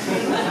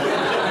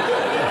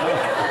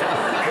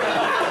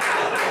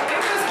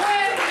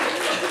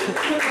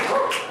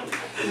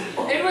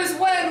 It was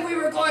when we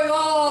were going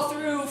all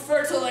through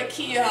fertile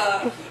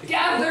Achaea,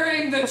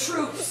 gathering the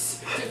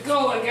troops to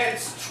go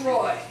against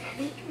Troy.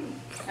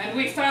 And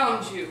we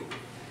found you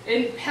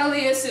in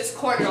Peleus'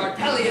 courtyard.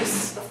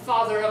 Peleus, the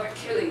father of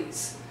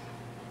Achilles.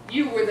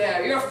 You were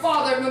there. Your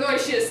father,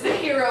 Menoetius, the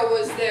hero,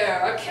 was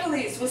there.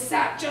 Achilles was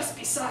sat just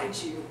beside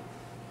you.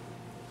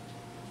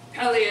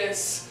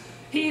 Peleus,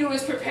 he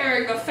was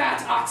preparing the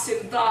fat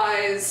oxen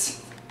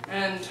thighs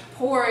and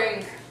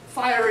pouring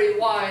fiery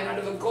wine out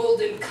of a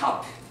golden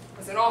cup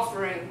as an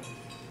offering.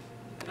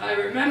 And I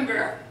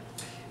remember,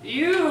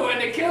 you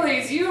and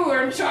Achilles, you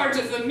were in charge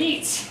of the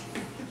meat.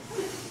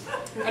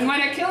 And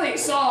when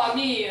Achilles saw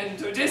me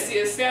and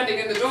Odysseus standing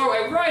in the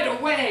doorway, right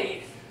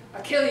away,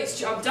 Achilles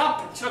jumped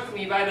up and took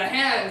me by the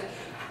hand.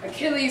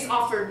 Achilles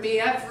offered me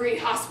every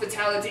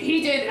hospitality.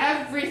 He did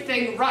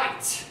everything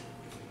right.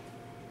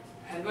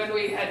 And when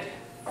we had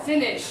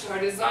finished our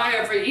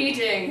desire for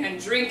eating and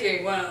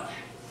drinking, well,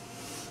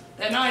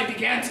 then I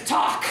began to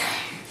talk.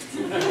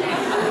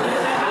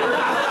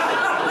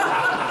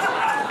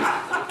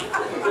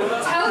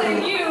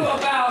 Telling you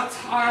about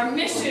our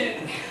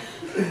mission,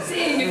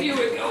 seeing if you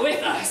would go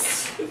with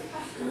us.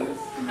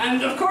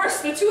 And of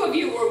course, the two of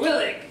you were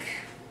willing.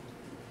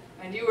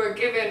 And you were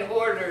given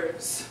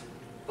orders,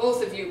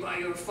 both of you by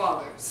your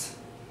fathers.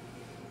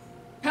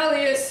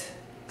 Peleus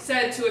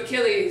said to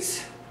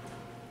Achilles,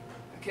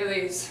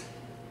 Achilles,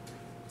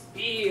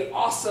 be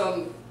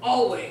awesome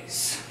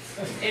always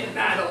in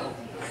battle.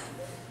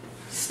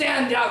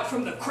 Stand out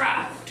from the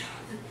crowd.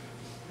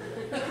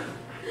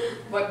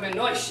 But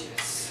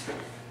Menoetius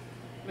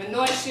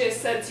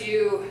said to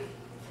you,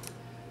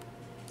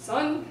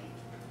 son,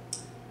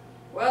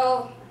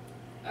 well,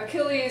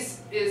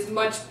 Achilles is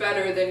much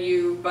better than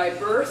you by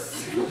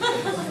birth.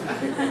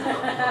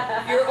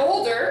 You're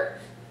older,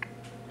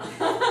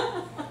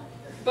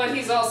 but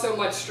he's also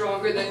much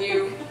stronger than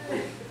you.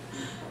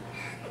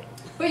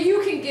 But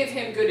you can give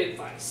him good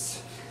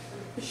advice.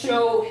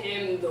 Show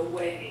him the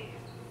way.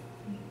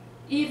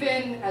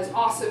 Even as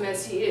awesome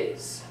as he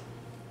is,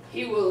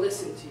 he will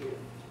listen to you.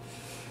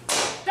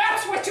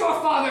 That's what your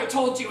father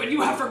told you, and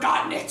you have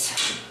forgotten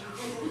it.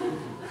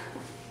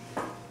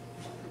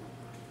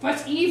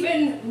 But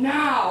even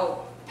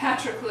now,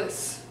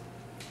 Patroclus,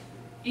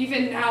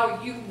 even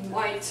now you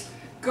might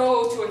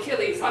go to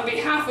Achilles on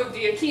behalf of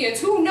the Achaeans.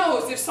 Who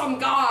knows if some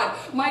god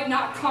might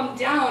not come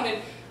down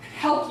and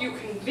help you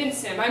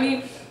convince him. I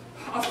mean,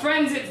 a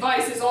friend's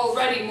advice is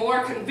already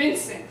more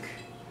convincing.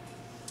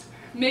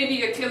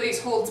 Maybe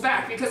Achilles holds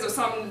back because of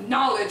some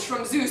knowledge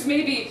from Zeus.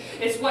 Maybe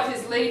it's what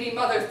his lady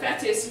mother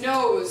Thetis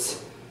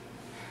knows.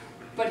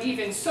 But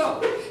even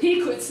so,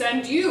 he could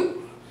send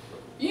you.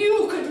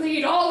 You could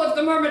lead all of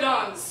the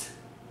Myrmidons.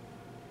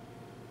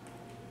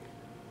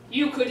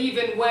 You could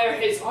even wear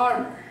his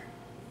armor.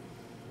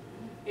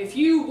 If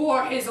you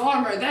wore his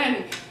armor,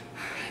 then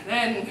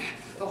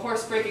the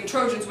horse-breaking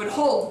Trojans would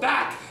hold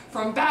back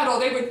from battle.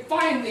 They would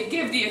finally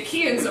give the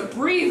Achaeans a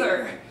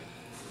breather.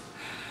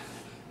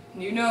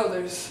 And you know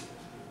there's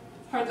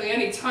hardly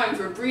any time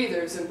for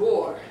breathers in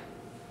war.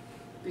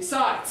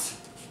 Besides,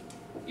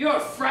 you're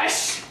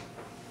fresh.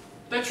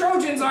 The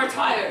Trojans are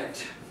tired.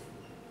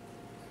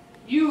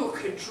 You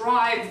could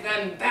drive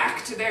them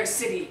back to their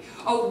city,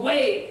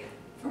 away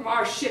from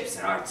our ships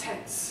and our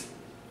tents.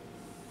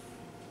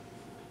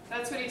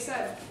 That's what he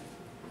said.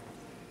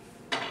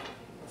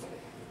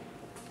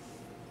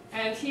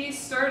 And he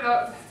stirred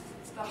up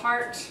the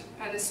heart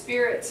and the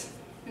spirit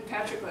in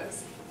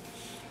Patroclus.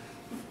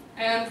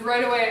 And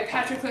right away,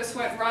 Patroclus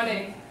went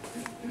running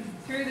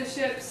through the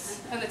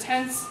ships and the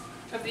tents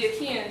of the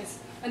Achaeans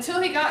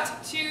until he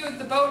got to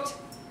the boat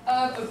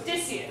of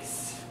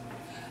Odysseus.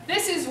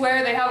 This is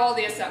where they have all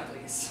the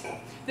assemblies.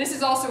 This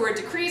is also where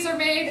decrees are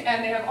made,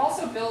 and they have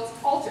also built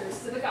altars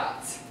to the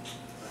gods.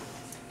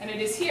 And it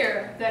is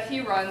here that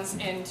he runs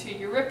into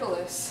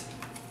Eurypylus.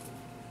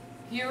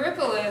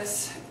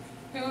 Eurypylus,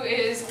 who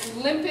is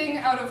limping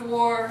out of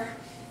war,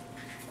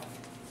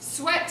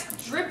 sweat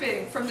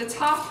dripping from the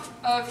top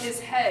of his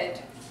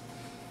head,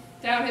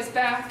 down his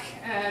back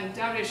and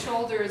down his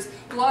shoulders,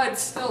 blood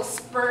still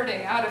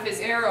spurting out of his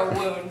arrow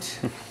wound.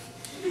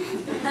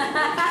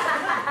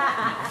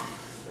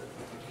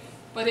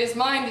 But his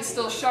mind is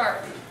still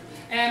sharp,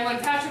 and when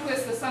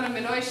Patroclus, the son of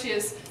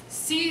Menoetius,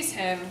 sees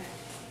him,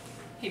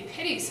 he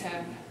pities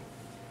him.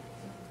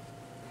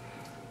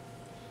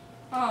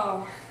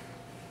 Oh,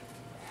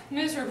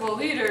 miserable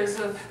leaders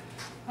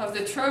of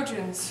the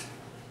Trojans.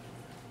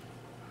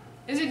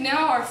 Is it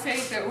now our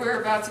fate that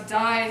we're about to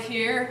die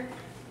here,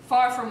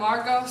 far from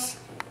Argos?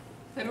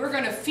 That we're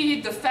going to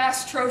feed the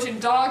fast Trojan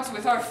dogs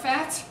with our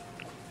fat?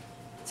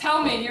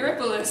 Tell me,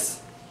 Eurypylus,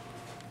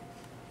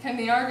 can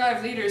the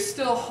Argive leaders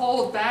still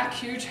hold back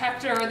huge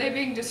Hector? Are they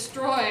being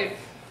destroyed?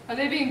 Are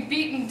they being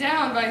beaten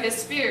down by his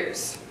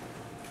spears?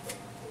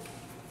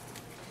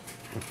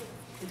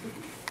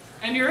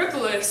 And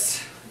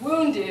Eurypylus,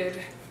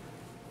 wounded,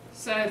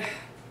 said,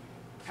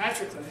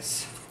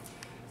 Patroclus,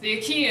 the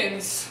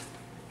Achaeans,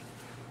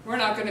 we're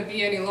not going to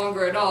be any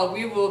longer at all.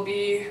 We will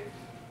be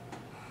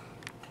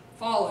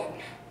fallen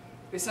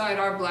beside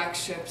our black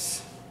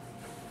ships.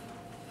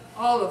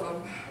 All of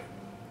them.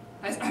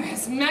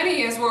 As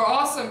many as were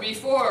awesome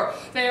before,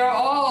 they are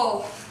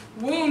all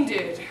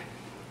wounded,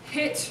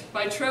 hit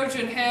by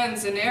Trojan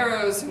hands and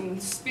arrows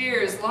and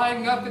spears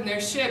lying up in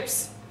their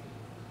ships.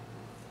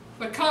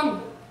 But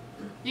come,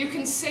 you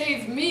can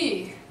save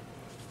me.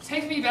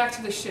 Take me back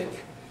to the ship.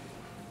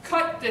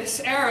 Cut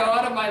this arrow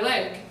out of my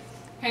leg.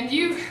 And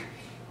you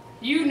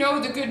know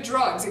the good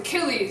drugs.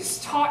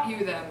 Achilles taught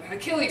you them.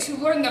 Achilles, who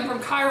learned them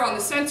from Chiron the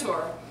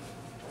centaur.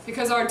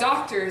 Because our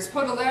doctors,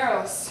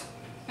 Podaleros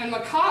and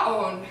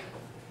Machaon,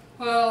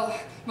 well,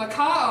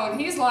 Machaon,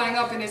 he's lying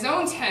up in his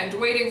own tent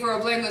waiting for a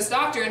blameless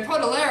doctor, and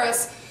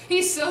Podaleros,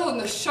 he's still in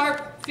the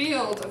sharp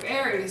field of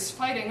Ares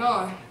fighting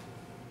on.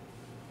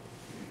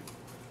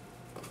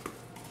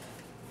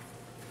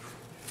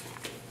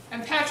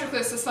 And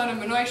Patroclus, the son of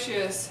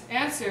Menoetius,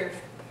 answered,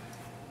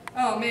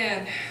 oh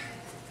man,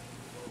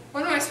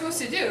 what am I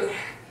supposed to do?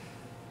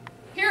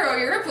 Hero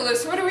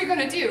Eurypylus, what are we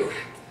going to do?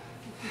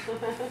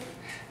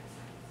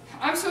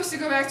 I'm supposed to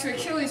go back to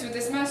Achilles with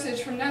this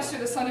message from Nestor,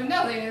 the son of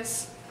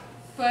Neleus,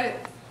 but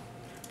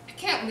I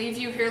can't leave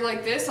you here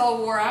like this, all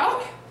wore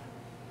out.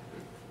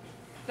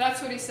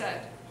 That's what he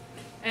said.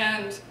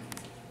 And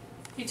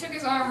he took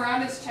his arm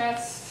around his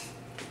chest,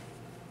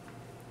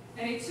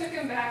 and he took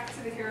him back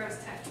to the hero's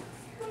tent.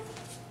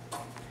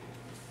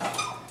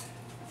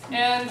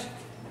 And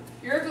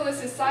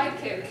Eurypylus'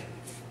 sidekick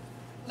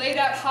laid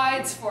out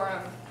hides for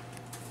him,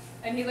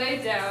 and he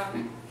laid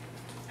down,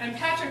 and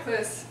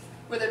Patroclus,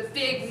 with a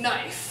big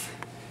knife,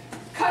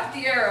 cut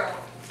the arrow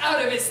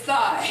out of his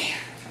thigh.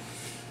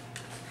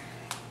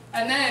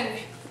 And then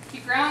he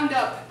ground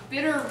up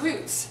bitter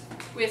roots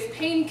with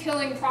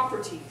pain-killing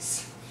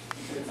properties.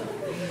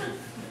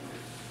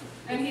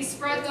 And he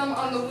spread them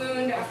on the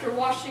wound after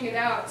washing it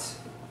out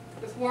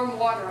with warm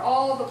water,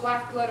 all the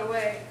black blood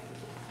away.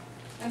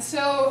 And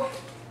so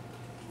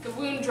the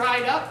wound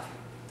dried up,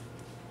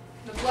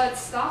 the blood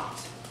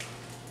stopped,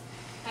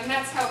 and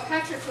that's how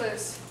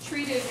Patroclus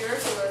treated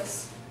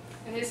Eurypylus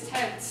in his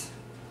tent.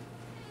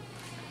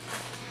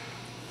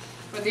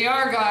 But the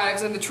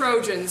Argives and the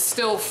Trojans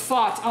still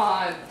fought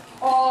on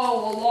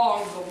all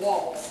along the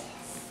wall.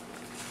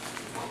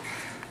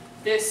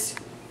 This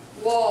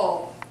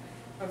wall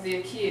of the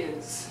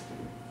Achaeans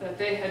that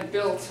they had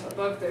built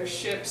above their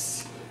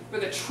ships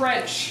with a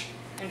trench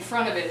in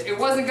front of it. It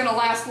wasn't going to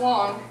last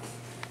long.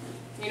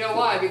 You know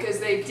why? Because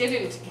they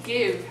didn't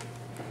give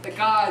the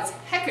gods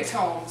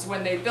hecatombs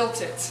when they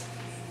built it.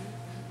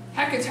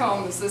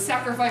 Hecatombs, the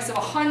sacrifice of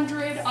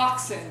 100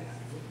 oxen.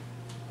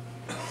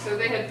 So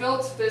they had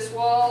built this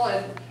wall,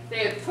 and they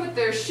had put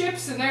their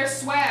ships and their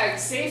swag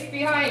safe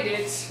behind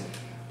it,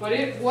 but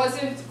it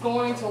wasn't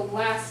going to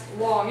last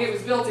long. It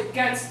was built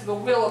against the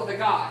will of the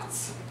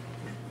gods.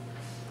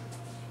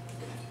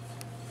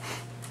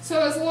 So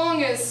as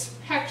long as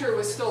Hector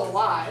was still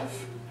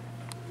alive,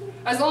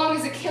 as long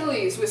as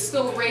Achilles was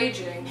still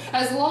raging,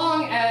 as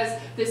long as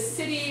the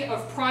city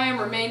of Priam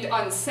remained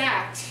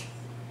unsacked,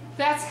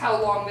 that's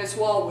how long this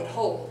wall would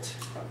hold.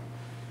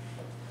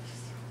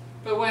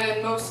 But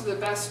when most of the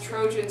best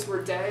Trojans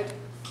were dead,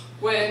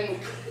 when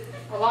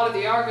a lot of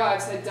the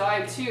Argives had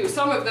died too,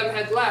 some of them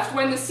had left,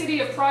 when the city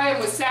of Priam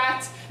was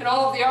sacked and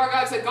all of the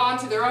Argives had gone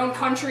to their own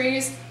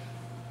countries,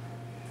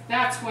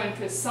 that's when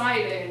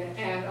Poseidon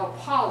and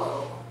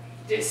Apollo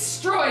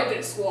destroyed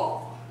this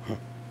wall.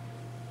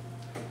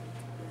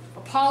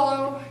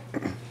 Apollo,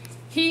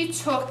 he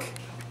took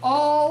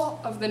all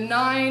of the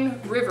 9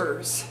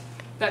 rivers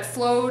that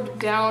flowed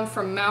down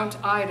from Mount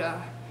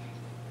Ida.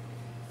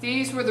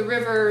 These were the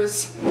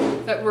rivers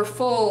that were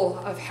full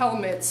of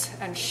helmets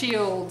and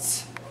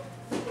shields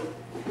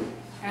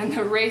and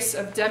the race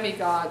of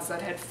demigods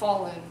that had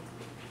fallen.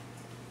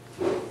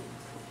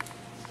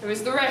 It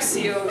was the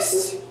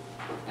Resios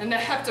and the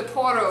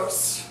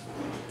Heptaporos,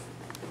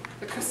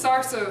 the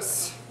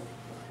Kasarsos,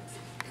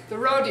 the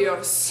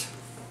Rhodios,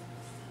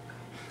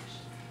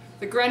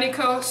 the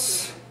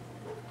Grenikos,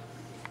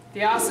 the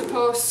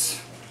Asipos,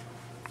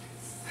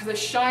 the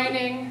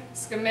Shining,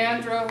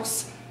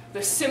 Scamandros, the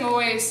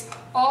Simois,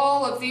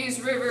 all of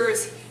these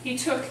rivers he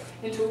took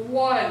into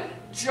one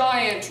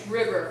giant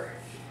river.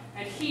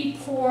 And he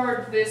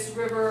poured this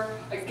river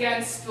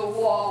against the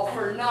wall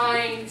for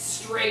 9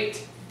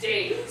 straight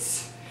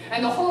days.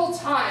 And the whole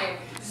time,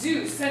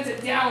 Zeus sent a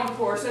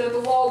downpour so that the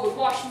wall would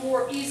wash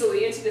more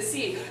easily into the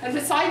sea. And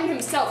Poseidon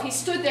himself, he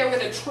stood there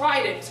with a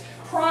trident,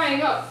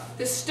 prying up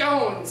the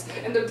stones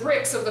and the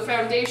bricks of the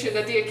foundation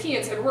that the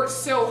Achaeans had worked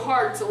so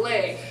hard to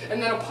lay.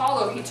 And then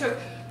Apollo, he took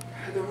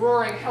the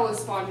roaring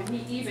Hellespont and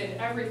he evened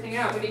everything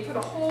out. And he put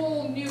a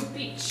whole new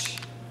beach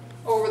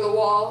over the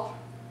wall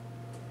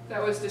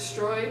that was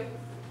destroyed.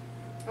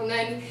 And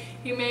then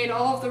he made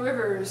all of the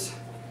rivers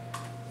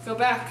go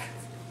back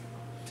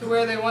to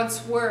where they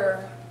once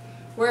were,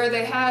 where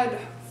they had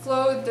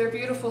flowed their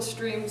beautiful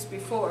streams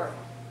before.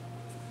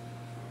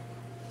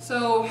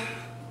 So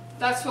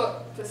that's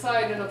what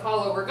Poseidon and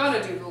Apollo were going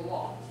to do to the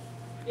wall,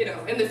 you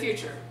know, in the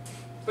future,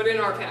 but in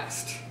our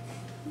past.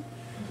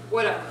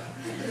 Whatever.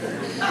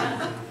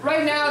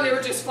 Right now, they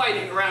were just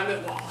fighting around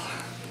the wall,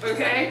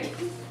 okay?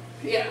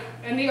 Yeah,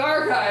 and the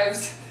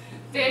Argives,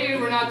 they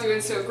were not doing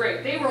so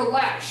great. They were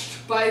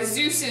lashed by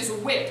Zeus's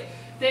whip.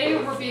 They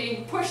were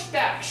being pushed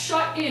back,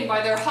 shut in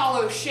by their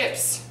hollow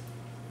ships.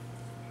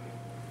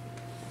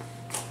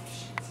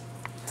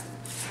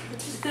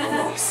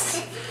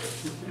 Almost.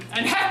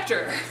 And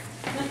Hector.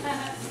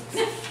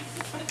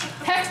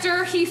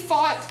 Hector, he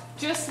fought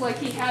just like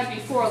he had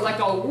before, like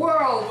a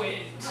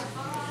whirlwind.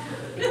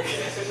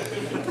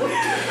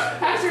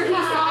 Hector, he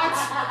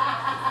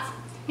fought,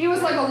 he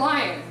was like a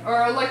lion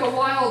or like a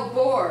wild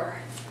boar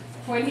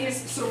when he's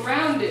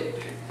surrounded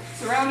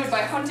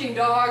by hunting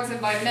dogs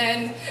and by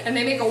men, and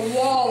they make a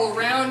wall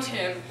around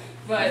him,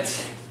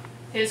 but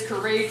his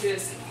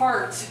courageous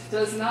heart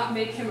does not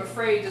make him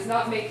afraid, does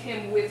not make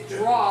him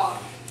withdraw.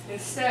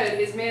 Instead,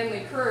 his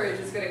manly courage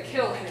is going to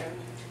kill him.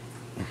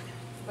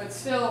 But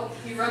still,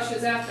 he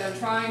rushes at them,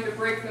 trying to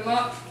break them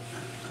up.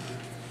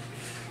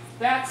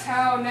 That's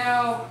how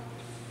now,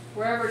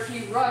 wherever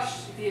he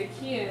rushed the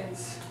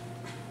Achaeans,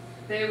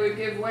 they would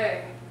give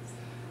way.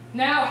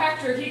 Now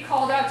Hector, he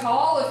called out to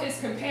all of his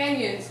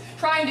companions,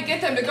 trying to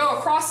get them to go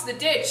across the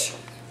ditch.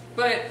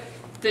 But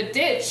the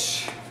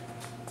ditch,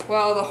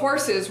 well, the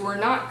horses were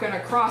not going to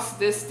cross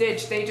this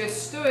ditch. They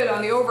just stood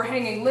on the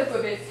overhanging lip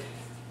of it,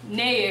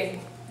 neighing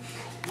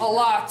a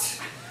lot.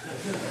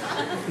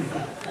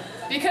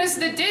 Because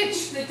the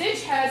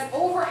ditch has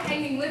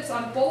overhanging lips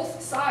on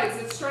both sides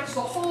that stretch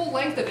the whole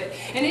length of it.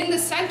 And in the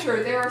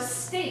center, there are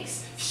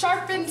stakes,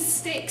 sharpened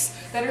stakes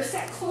that are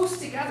set close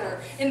together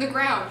in the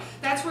ground.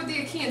 That's what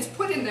the Achaeans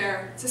put in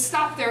there to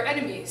stop their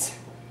enemies.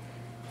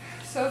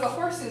 So the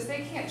horses,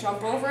 they can't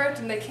jump over it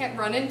and they can't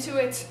run into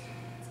it.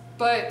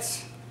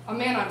 But a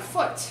man on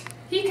foot,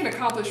 he can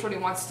accomplish what he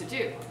wants to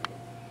do.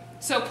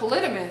 So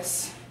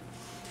Polydamas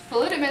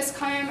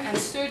came and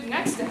stood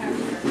next to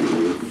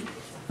Hector.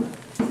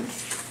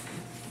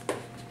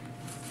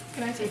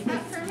 Can I take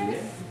that for a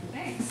minute?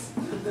 Thanks.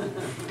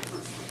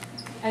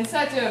 And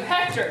said to him,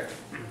 Hector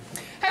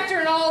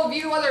and all of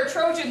you other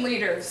Trojan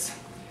leaders,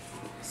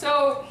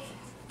 so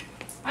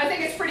I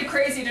think it's pretty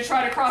crazy to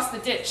try to cross the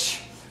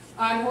ditch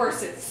on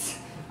horses.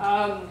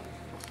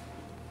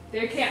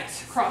 They can't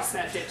cross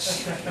that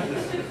ditch.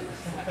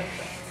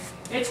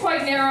 It's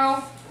quite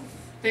narrow.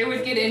 They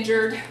would get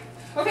injured.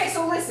 Okay,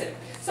 so listen.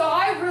 So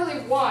I really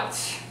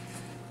want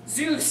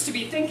Zeus to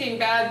be thinking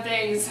bad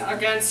things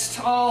against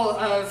all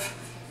of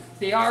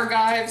the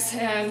Argives,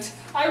 and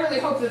I really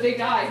hope that they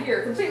die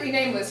here, completely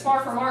nameless,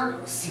 far from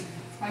Argos.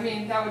 I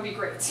mean, that would be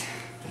great.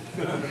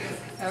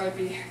 That would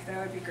be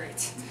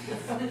great.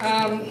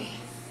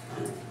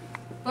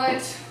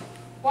 But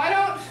why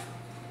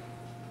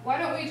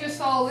don't we just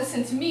all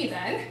listen to me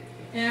then,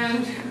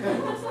 and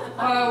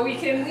we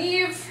can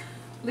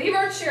leave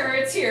our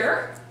chariots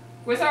here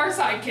with our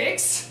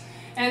sidekicks,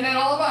 and then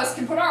all of us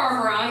can put our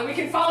armor on, and we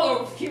can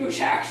follow huge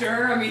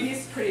Hector. I mean,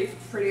 he's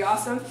pretty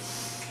awesome.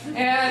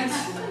 And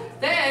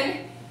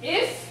then,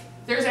 if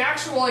there's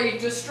actually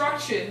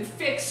destruction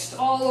fixed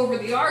all over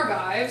the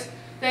Argives,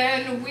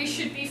 then we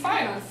should be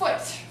fine on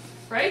foot,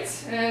 right?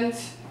 And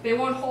they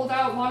won't hold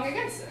out long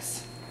against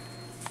us.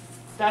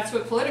 That's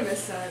what Polydamas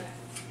said.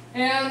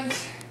 And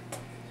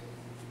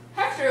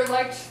Hector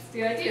liked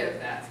the idea of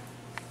that.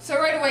 So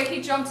right away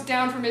he jumped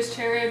down from his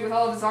chariot with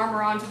all of his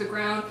armor onto the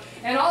ground,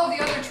 and all of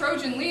the other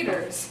Trojan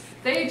leaders,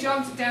 they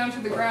jumped down to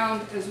the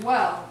ground as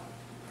well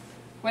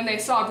when they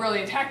saw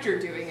brilliant Hector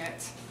doing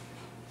it.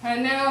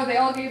 And now they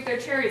all gave their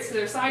chariots to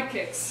their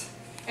sidekicks,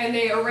 and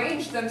they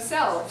arranged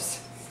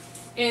themselves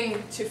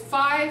into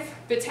 5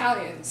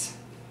 battalions.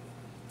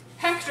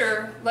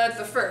 Hector led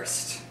the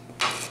first.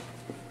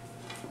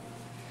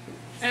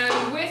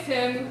 And with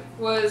him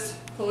was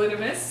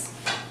Polydamas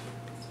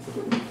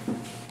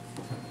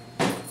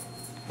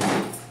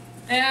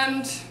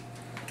and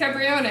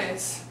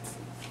Cabriones,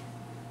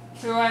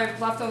 who I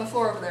left on the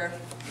floor over there,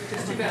 which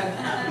is too bad.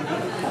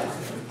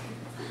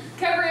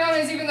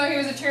 Cabriones, even though he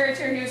was a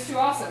charioteer, he was too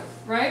awesome,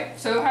 right?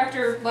 So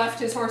Hector left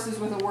his horses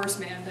with a worse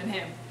man than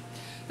him.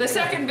 The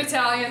second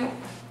battalion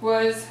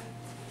was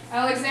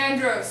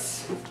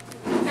Alexandros,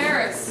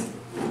 Paris,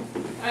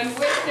 and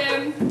with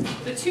him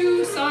the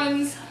 2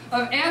 sons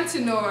of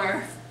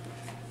Antenor,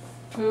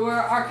 who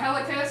were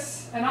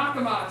Archelicus and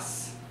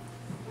Acamas.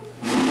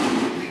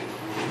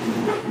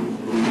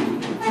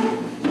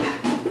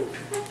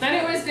 Then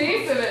it was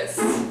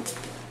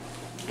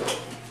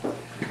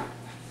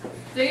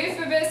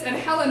Deiphobus and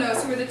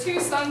Helenos, who were the 2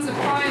 sons of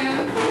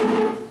Priam.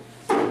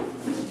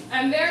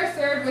 And their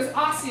third was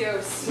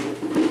Asios.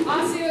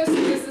 Asios,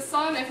 who was the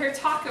son of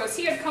Hirtakos.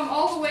 He had come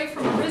all the way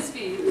from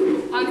Risbe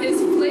on his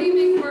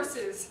flaming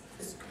horses.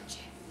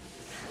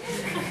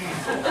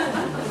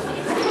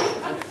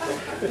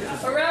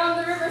 Around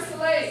the river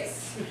Salais.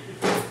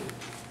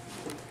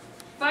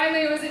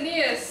 Finally, it was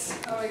Aeneas.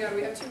 Oh my god,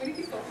 we have too many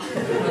people.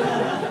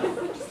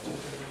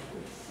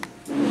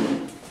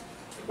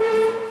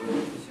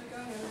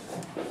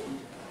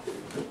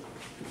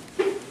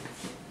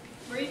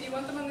 Marie, do you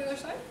want them on the other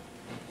side?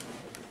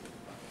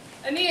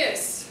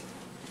 Aeneas,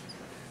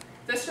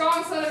 the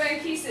strong son of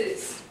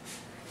Anchises.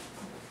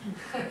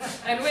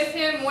 And with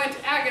him went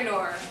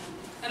Agenor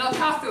and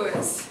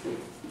Alcathous.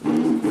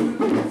 And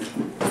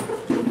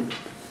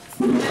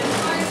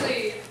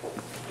finally,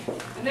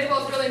 and they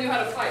both really knew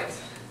how to fight,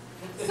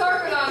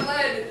 Sarpedon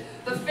led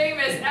the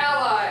famous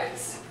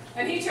allies,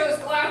 and he chose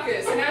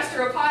Glaucus and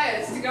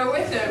Asteropaeus to go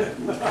with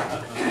him.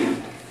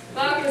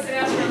 Glaucus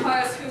and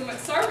Asteropaeus, whom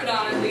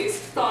Sarpedon at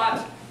least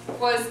thought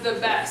was the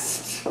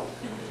best.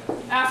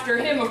 After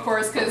him, of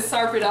course, because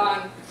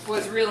Sarpedon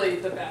was really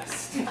the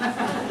best.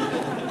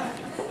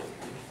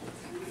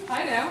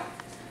 Hi now.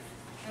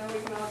 Now we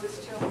can all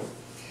just chill.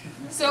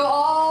 So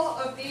all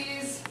of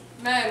these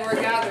men were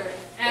gathered,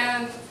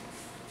 and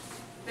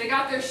they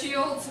got their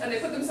shields, and they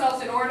put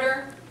themselves in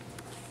order,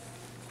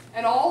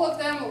 and all of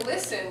them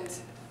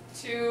listened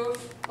to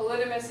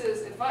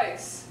Polydamas'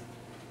 advice.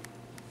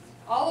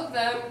 All of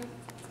them,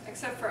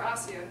 except for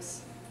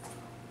Asios.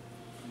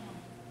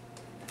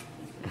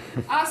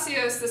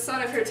 Asios, the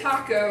son of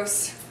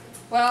Hirtakos,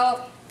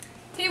 well,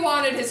 he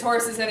wanted his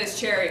horses and his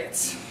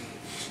chariots.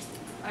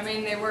 I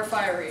mean, they were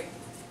fiery,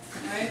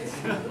 right?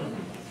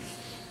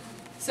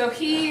 So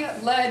he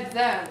led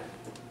them,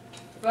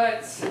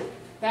 but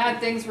bad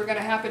things were going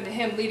to happen to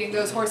him leading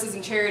those horses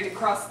and chariot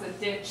across the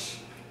ditch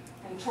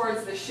and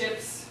towards the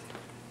ships.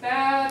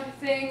 Bad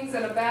things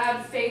and a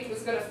bad fate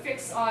was going to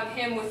fix on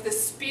him with the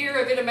spear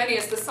of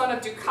Idomeneus, the son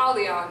of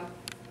Deucalion.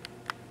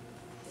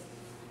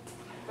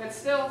 But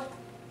still,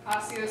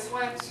 Asios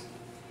went.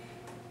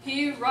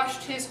 He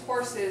rushed his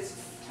horses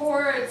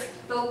towards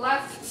the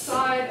left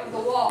side of the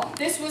wall.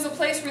 This was a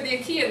place where the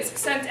Achaeans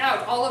sent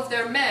out all of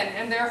their men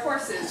and their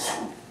horses.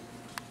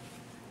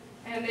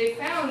 And they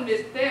found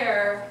it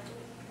there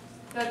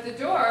that the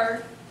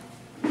door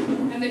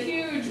and the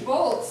huge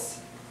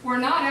bolts were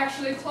not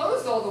actually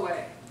closed all the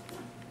way.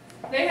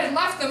 They had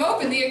left them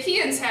open, the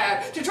Achaeans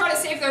had, to try to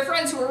save their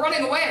friends who were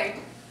running away.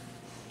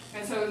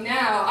 And so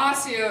now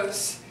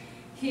Asios,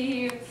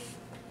 he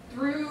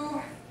threw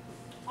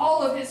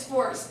all of his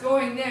force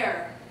going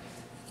there.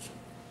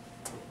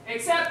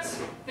 Except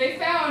they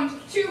found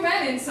 2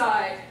 men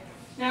inside.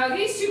 Now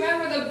these 2 men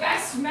were the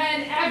best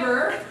men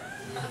ever.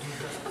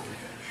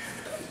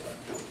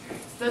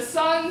 The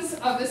sons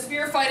of the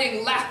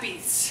spear-fighting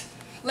Lapis.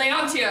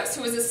 Leontius,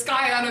 who was a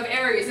scion of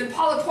Ares, and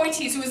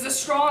Polypoetes, who was the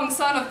strong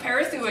son of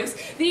Perithous.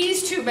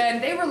 These 2 men,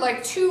 they were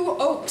like 2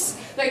 oaks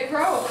that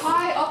grow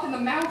high up in the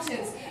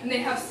mountains, and they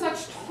have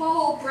such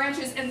tall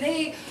branches, and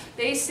they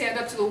stand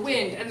up to the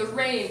wind and the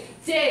rain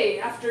day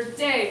after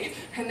day,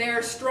 and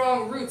their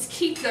strong roots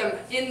keep them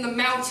in the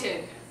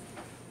mountain.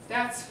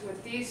 That's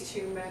what these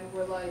 2 men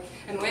were like.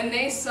 And when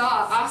they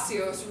saw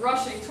Asios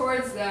rushing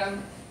towards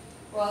them,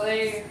 well,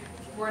 they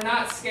were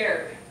not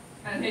scared,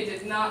 and they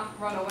did not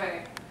run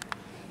away.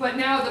 But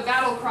now the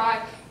battle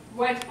cry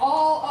went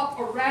all up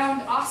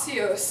around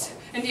Asios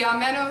and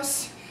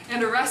Iamenos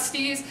and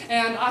Orestes,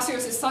 and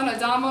Asios' son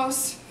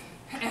Adamos,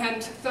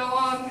 and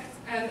Thoon,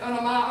 and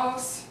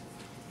Onomaos.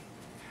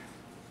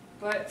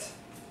 But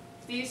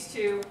these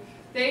two,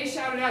 they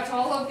shouted out to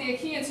all of the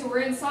Achaeans who were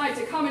inside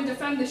to come and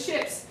defend the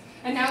ships.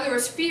 And now there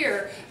was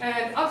fear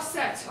and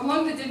upset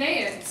among the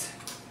Danaans.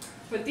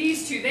 But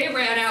these two, they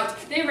ran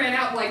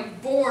out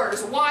like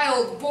boars,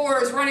 wild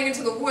boars running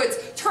into the woods,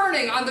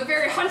 turning on the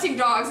very hunting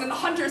dogs and the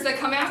hunters that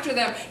come after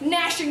them,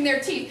 gnashing their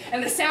teeth.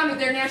 And the sound of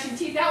their gnashing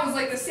teeth, that was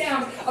like the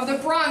sound of the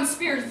bronze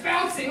spears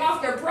bouncing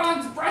off their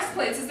bronze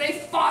breastplates as they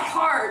fought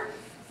hard.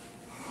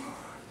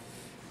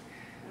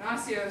 And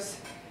Asios,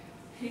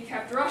 he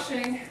kept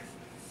rushing,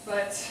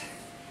 but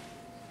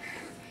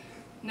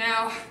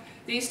now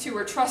these two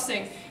were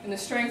trusting in the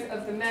strength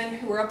of the men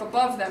who were up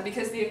above them,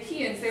 because the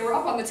Achaeans, they were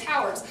up on the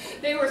towers.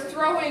 They were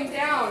throwing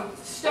down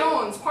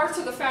stones, parts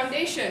of the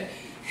foundation,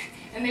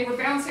 and they were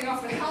bouncing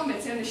off the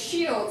helmets and the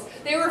shields.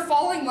 They were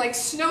falling like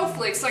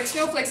snowflakes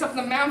up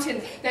the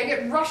mountain that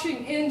get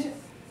rushing in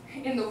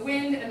the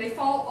wind, and they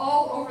fall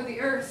all over the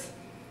earth.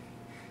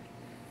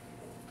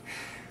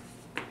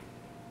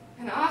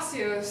 And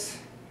Asios,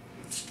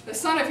 the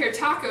son of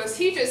Hyrtakos,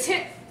 he just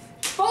hit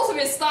both of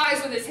his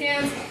thighs with his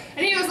hands,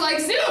 and he was like,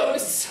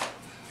 Zeus,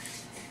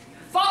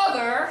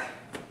 Father,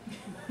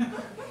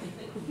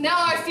 now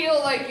I feel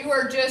like you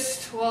are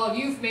just, well,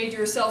 you've made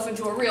yourself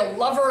into a real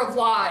lover of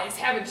lies,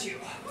 haven't you?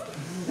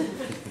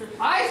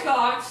 I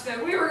thought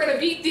that we were going to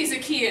beat these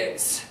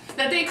Achaeans,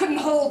 that they couldn't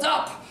hold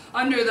up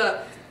under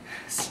the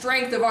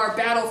strength of our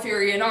battle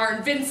fury and our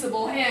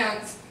invincible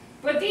hands.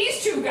 But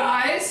these two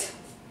guys,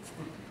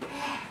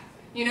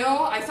 you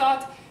know, I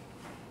thought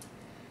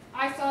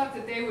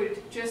that they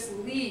would just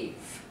leave.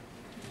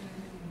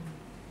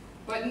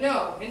 But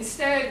no,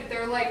 instead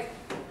they're like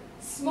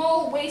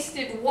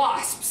small-waisted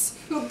wasps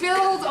who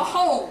build a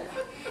home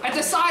at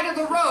the side of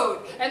the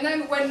road, and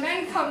then when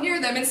men come near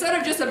them, instead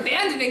of just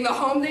abandoning the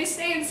home, they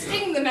stay and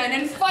sting the men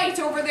and fight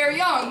over their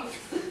young.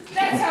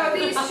 That's how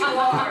these two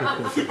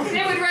are.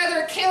 They would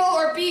rather kill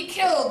or be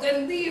killed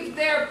than leave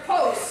their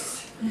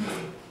post.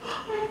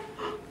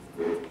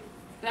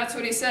 That's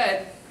what he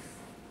said.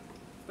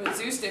 But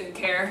Zeus didn't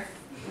care.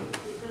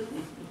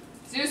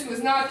 Zeus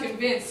was not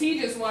convinced. He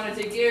just wanted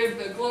to give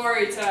the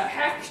glory to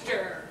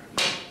Hector.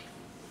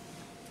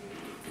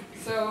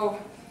 So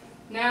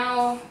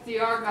now the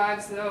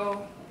Argives,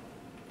 though,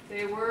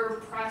 they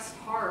were pressed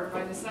hard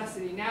by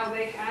necessity. Now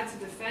they had to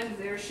defend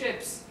their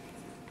ships.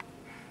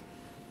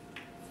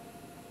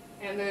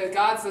 And the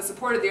gods that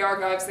supported the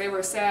Argives, they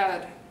were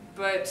sad.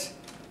 But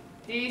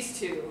these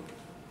two,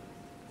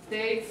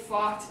 they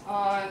fought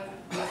on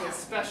with a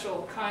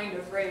special kind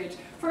of rage.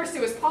 First,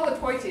 it was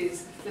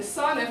Polypoetes, the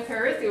son of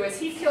Perithous.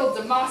 He killed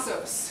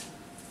Damasos.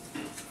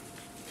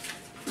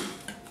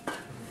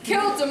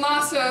 Killed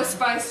Damasos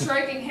by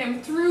striking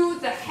him through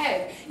the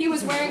head. He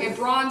was wearing a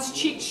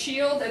bronze-cheeked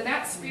shield, and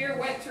that spear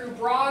went through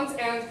bronze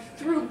and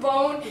through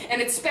bone,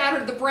 and it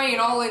spattered the brain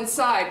all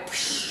inside.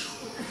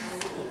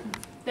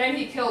 Then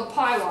he killed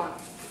Pylon.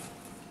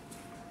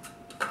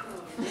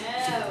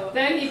 No.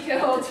 Then he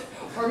killed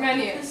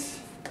Ormenius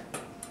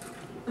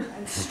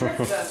and stripped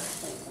them.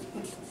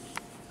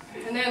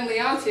 And then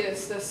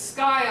Leontius, the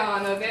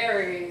scion of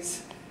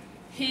Ares,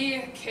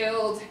 he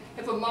killed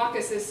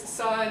Hippomachus'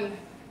 son.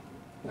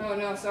 Oh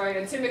no, sorry,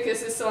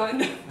 Antimachus' son,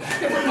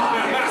 Hippomachus.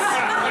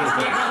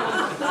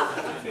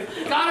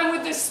 Got him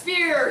with the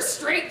spear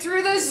straight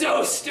through the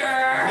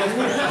zoster.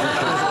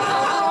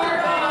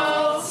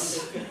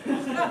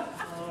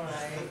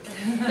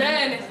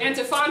 Then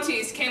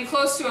Antiphantes came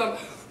close to him,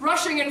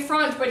 rushing in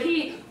front, but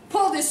he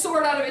pulled his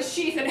sword out of his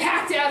sheath and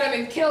hacked at him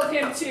and killed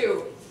him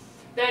too.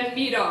 Then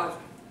Medon.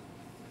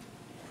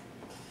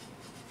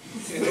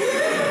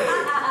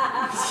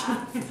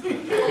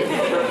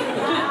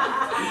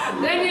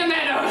 Then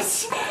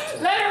Eumenos.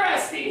 Then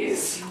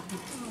Orestes.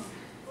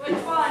 Which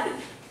one?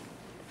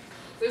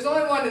 There's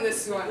only one in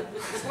this one.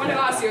 It's one of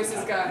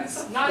Asios'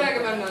 guys, not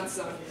Agamemnon's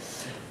son.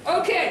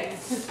 Okay,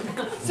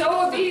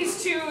 so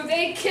these two,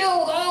 they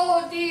killed all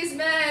of these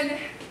men,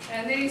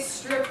 and they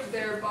stripped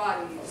their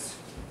bodies.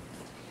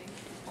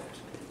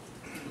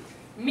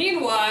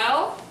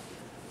 Meanwhile,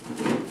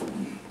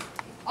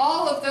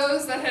 all of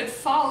those that had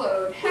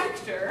followed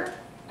Hector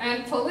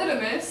and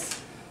Polydamas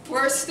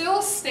were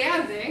still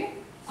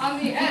standing on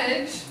the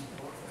edge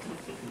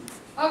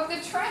of the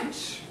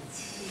trench.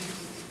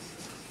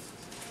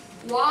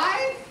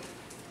 Why?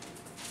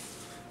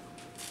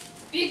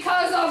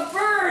 Because a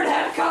bird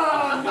had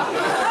come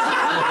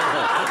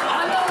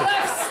on the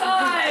left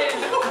side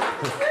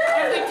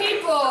of the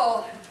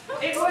people.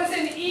 It was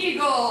an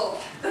eagle.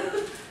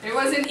 It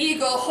was an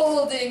eagle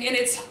holding in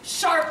its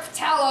sharp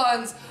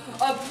talons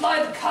a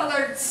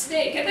blood-colored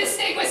snake, and the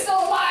snake was still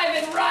alive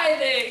and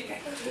writhing.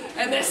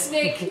 And the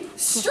snake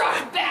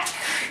struck back,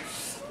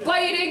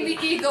 biting the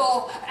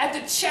eagle at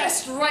the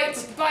chest right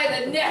by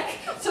the neck.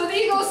 So the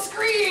eagle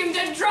screamed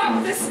and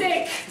dropped the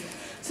snake.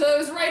 So it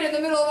was right in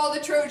the middle of all the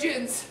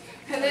Trojans.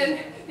 And then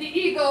the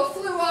eagle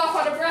flew off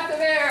on a breath of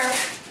air.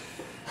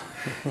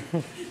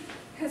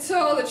 And so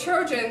all the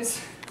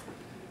Trojans,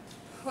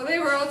 Well, they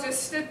were all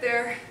just stood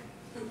there,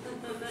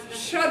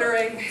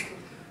 shuddering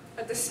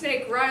at the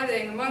snake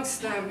writhing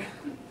amongst them.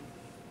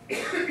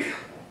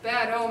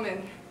 Bad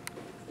omen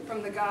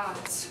from the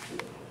gods.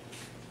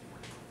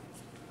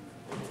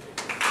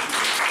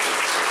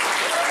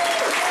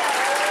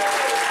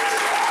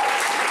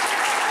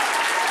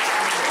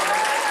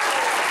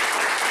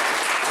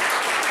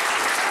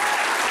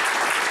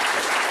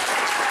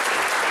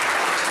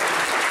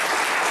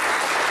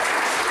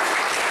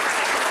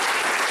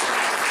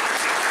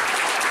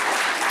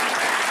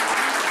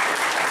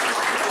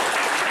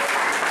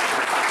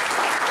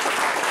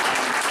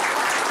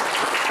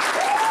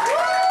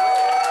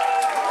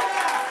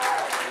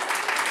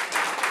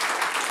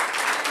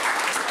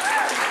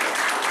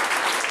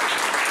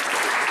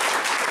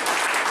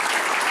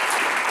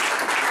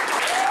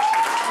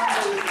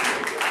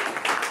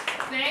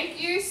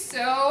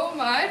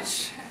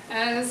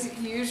 As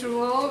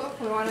usual,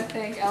 we want to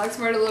thank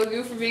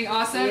Martalogu for being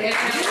awesome. Yeah.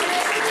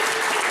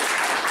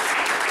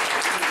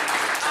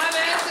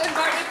 And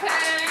Martin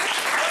Peng.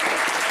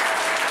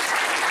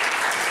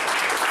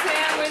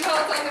 Sam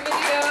Windholz on the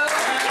video.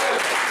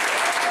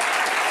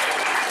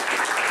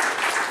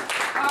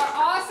 Our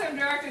awesome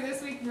director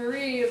this week,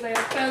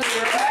 Marie-Leofeli.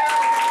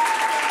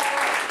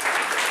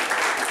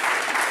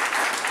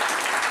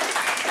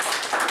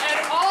 And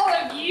all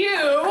of you.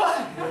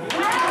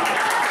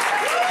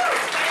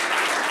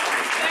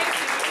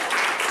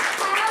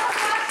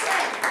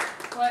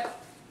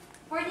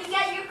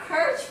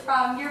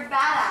 From your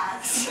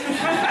badass.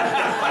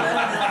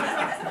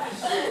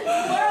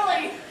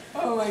 Literally.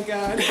 Oh my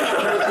God.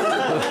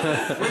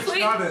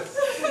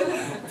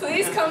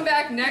 Please come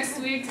back next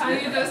week.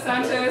 Tanya Dos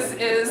Santos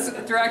is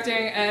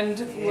directing, and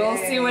we'll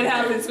see what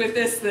happens with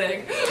this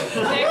thing.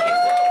 Thank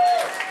you.